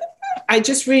it's I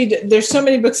just read. There's so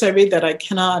many books I read that I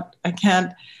can't.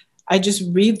 I just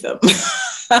read them.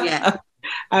 Yeah.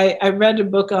 I read a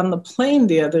book on the plane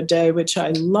the other day, which I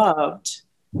loved.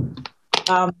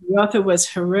 The author was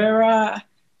Herrera,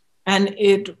 and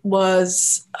it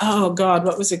was, oh God,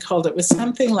 what was it called? It was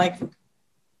something like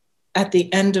At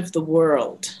the End of the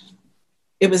World.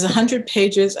 It was 100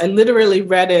 pages. I literally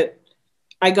read it.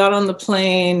 I got on the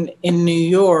plane in New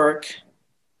York,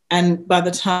 and by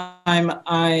the time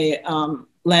I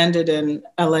landed in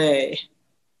LA,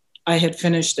 I had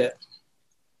finished it.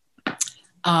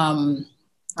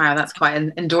 Wow, that's quite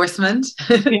an endorsement.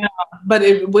 Yeah, but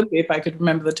it would be if I could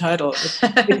remember the title.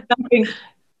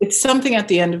 It's something At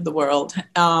the End of the World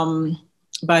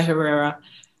by Herrera.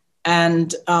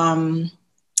 And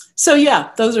so,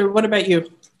 yeah, those are, what about you?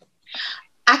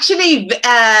 Actually,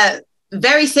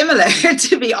 very similar,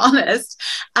 to be honest.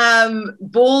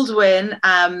 Baldwin,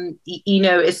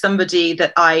 is somebody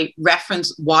that I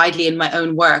reference widely in my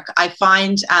own work. I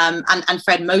find, and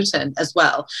Fred Moten as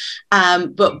well.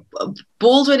 But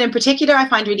Baldwin in particular, I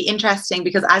find really interesting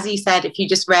because, as you said, if you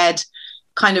just read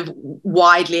kind of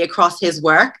widely across his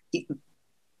work,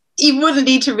 you wouldn't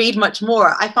need to read much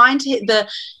more. I find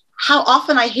how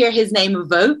often I hear his name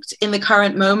evoked in the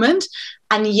current moment,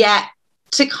 and yet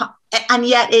in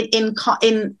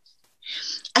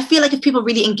I feel like if people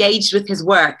really engaged with his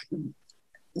work,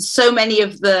 so many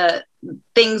of the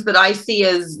things that I see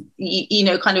as,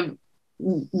 kind of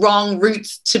wrong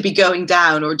routes to be going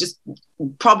down or just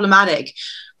problematic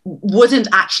wouldn't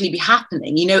actually be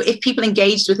happening. If people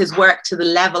engaged with his work to the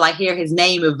level I hear his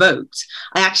name evoked,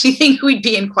 I actually think we'd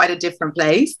be in quite a different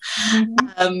place.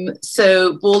 Mm-hmm.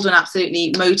 So Baldwin,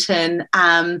 absolutely. Moten,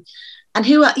 and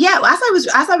who, as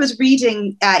I was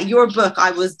reading your book,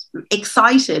 I was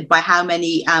excited by how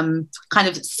many kind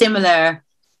of similar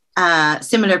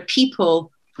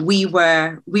people we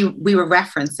were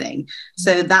referencing.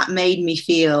 So that made me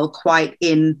feel quite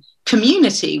in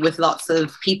community with lots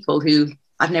of people who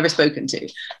I've never spoken to.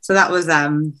 So that was a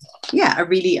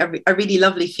really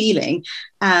lovely feeling.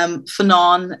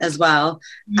 Fanon as well.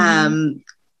 Mm-hmm.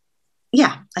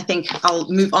 I think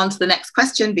I'll move on to the next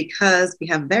question because we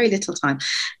have very little time.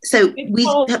 So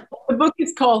the book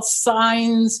is called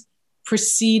Signs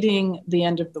Preceding the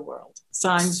End of the World.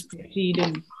 Signs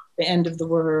Preceding the End of the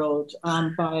World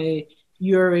by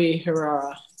Yuri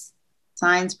Herrera.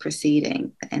 Signs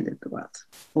Preceding the End of the World.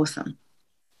 Awesome.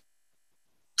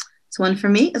 It's one for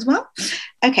me as well.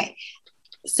 Okay.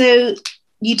 So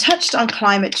you touched on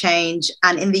climate change,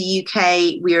 and in the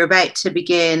UK, we are about to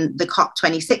begin the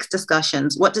COP26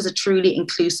 discussions. What does a truly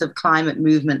inclusive climate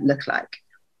movement look like?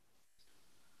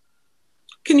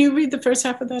 Can you read the first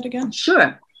half of that again?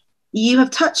 Sure. You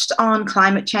have touched on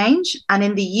climate change, and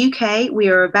in the UK, we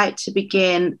are about to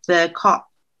begin the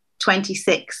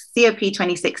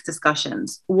COP26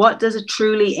 discussions. What does a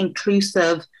truly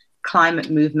inclusive climate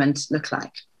movement look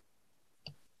like?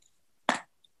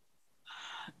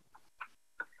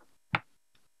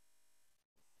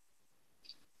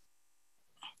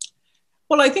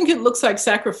 Well, I think it looks like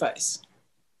sacrifice.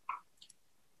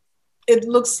 It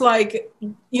looks like,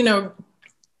 you know,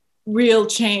 real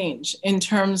change in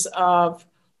terms of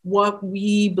what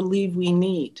we believe we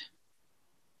need.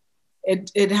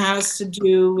 It has to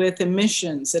do with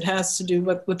emissions. It has to do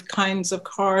with kinds of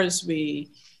cars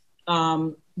we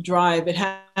drive. It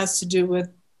has to do with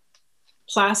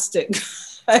plastic.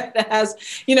 It has,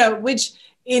 you know,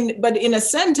 but in a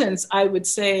sentence, I would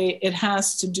say it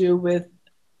has to do with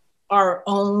our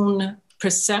own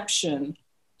perception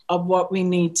of what we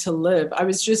need to live. I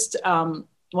was just,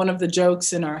 one of the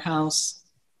jokes in our house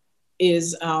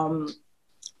is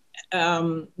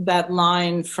that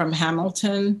line from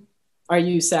Hamilton, "Are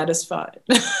you satisfied?"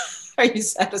 Are you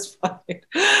satisfied?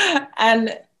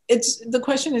 And the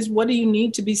question is, what do you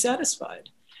need to be satisfied?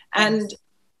 And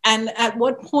at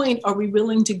what point are we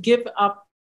willing to give up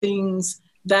things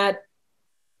that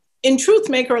in truth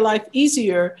make our life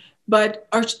easier, but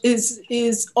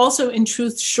is also in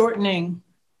truth shortening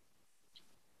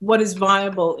what is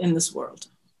viable in this world?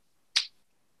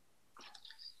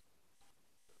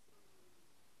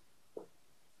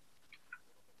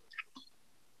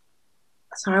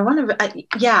 So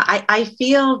I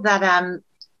feel that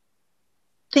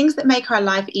things that make our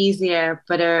life easier,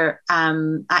 but are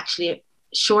actually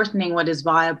shortening what is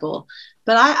viable.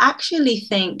 But I actually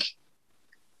think,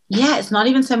 it's not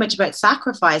even so much about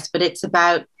sacrifice, but it's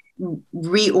about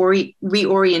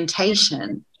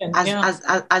reorientation,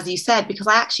 as you said, because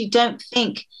I actually don't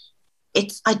think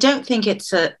it's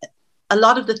a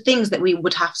lot of the things that we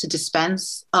would have to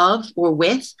dispense of or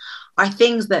with are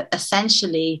things that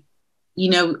essentially, you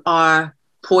know, are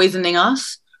poisoning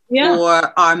us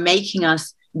or are making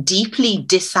us deeply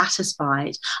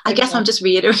dissatisfied. I guess I'm just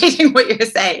reiterating what you're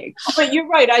saying. But you're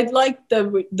right. I like the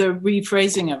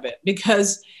rephrasing of it,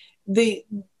 because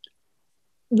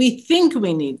we think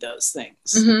we need those things.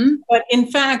 Mm-hmm. But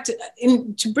in fact,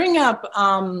 to bring up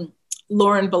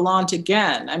Lauren Ballant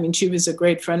again, I mean, she was a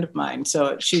great friend of mine.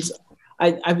 So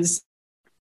I was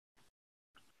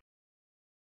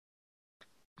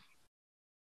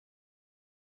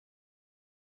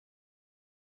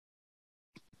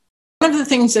one of the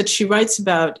things that she writes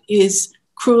about is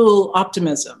cruel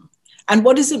optimism. And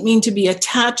what does it mean to be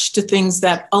attached to things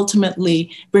that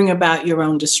ultimately bring about your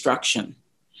own destruction?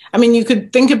 I mean, you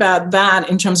could think about that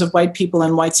in terms of white people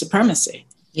and white supremacy.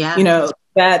 Yeah. You know,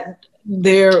 that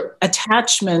their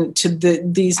attachment to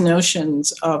these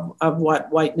notions of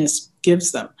what whiteness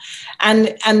gives them.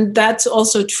 And that's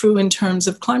also true in terms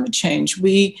of climate change.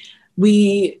 We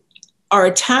are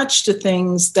attached to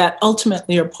things that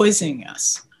ultimately are poisoning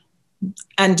us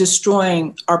and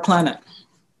destroying our planet.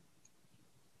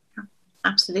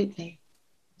 Absolutely.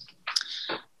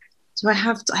 So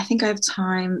I think I have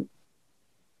time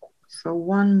for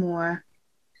one more.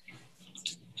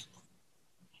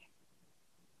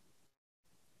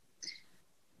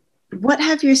 What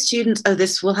have your students,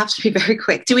 this will have to be very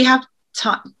quick. Do we have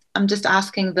time? I'm just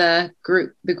asking the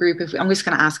group if I'm just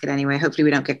going to ask it anyway. Hopefully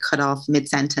we don't get cut off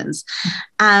mid-sentence.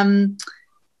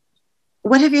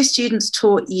 What have your students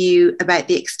taught you about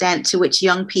the extent to which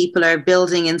young people are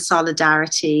building in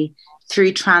solidarity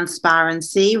through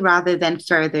transparency rather than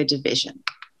further division?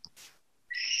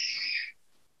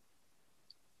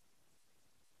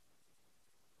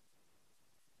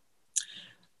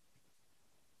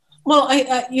 Well,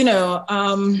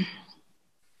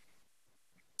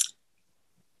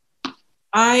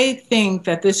 I think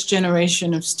that this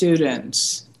generation of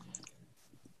students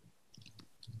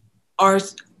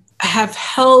have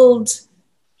held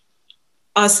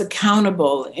us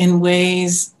accountable in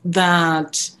ways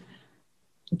that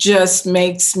just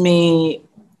makes me,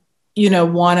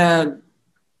 want to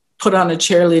put on a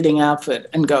cheerleading outfit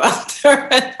and go out there.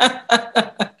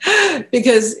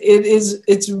 Because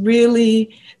it's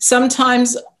really,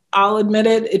 sometimes I'll admit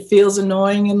it feels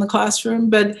annoying in the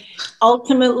classroom, but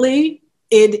ultimately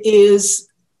it is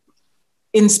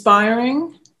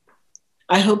inspiring.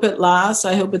 I hope it lasts.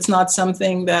 I hope it's not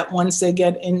something that once they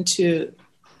get into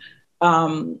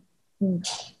the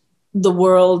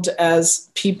world as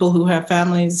people who have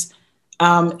families,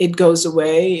 it goes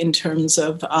away in terms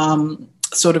of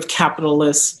sort of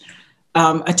capitalist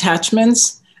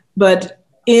attachments. But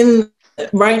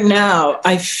right now,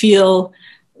 I feel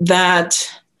that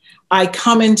I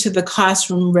come into the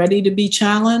classroom ready to be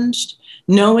challenged,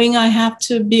 knowing I have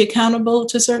to be accountable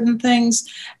to certain things.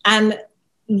 And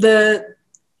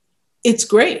it's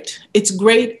great. It's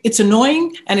great. It's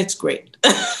annoying and it's great.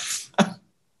 I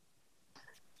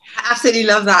absolutely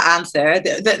love that answer.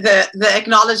 The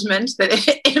acknowledgement that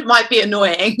it might be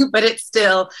annoying, but it's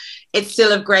still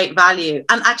of great value.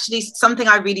 And actually something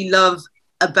I really love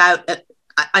about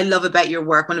I love about your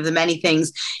work, one of the many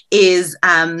things, is,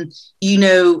 you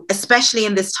know, especially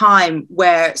in this time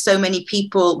where so many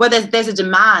people, well, there's a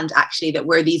demand actually that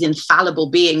we're these infallible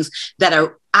beings that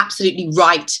are absolutely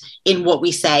right in what we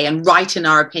say and right in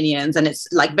our opinions, and it's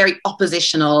like very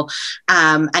oppositional,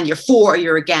 and you're for or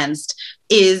you're against,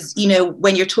 is, you know,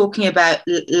 when you're talking about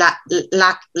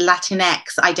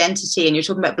Latinx identity and you're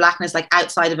talking about Blackness like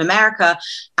outside of America,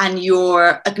 and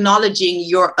you're acknowledging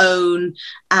your own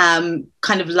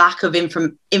kind of lack of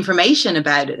information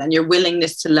about it and your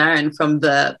willingness to learn from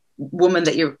the woman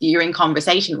that you're in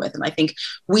conversation with. And I think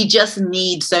we just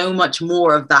need so much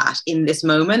more of that in this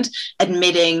moment,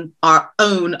 admitting our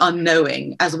own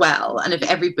unknowing as well. And if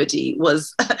everybody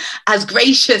was as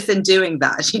gracious in doing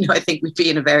that, you know, I think we'd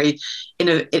be in a very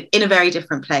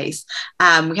different place.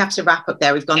 We have to wrap up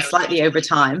there. We've gone slightly over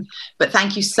time, but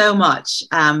thank you so much.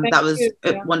 That was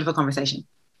a wonderful conversation.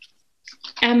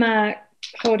 Emma,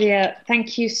 Claudia,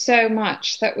 thank you so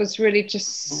much. That was really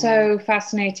just so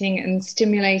fascinating and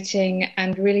stimulating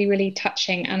and really, really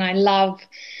touching. And I love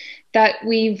that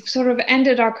we've sort of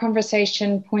ended our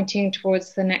conversation pointing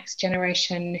towards the next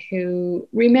generation who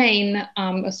remain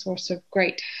a source of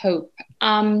great hope.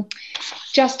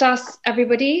 Just Us,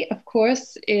 Everybody, of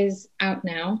course, is out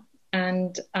now,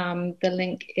 and the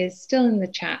link is still in the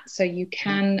chat, so you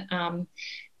can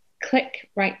click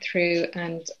right through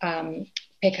and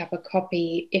pick up a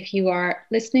copy. If you are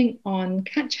listening on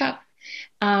catch up,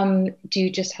 do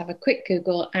just have a quick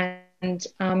Google and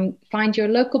find your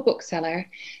local bookseller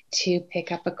to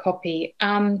pick up a copy.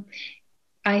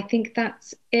 I think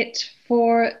that's it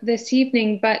for this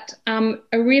evening, but a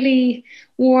really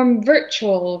warm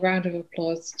virtual round of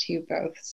applause to you both.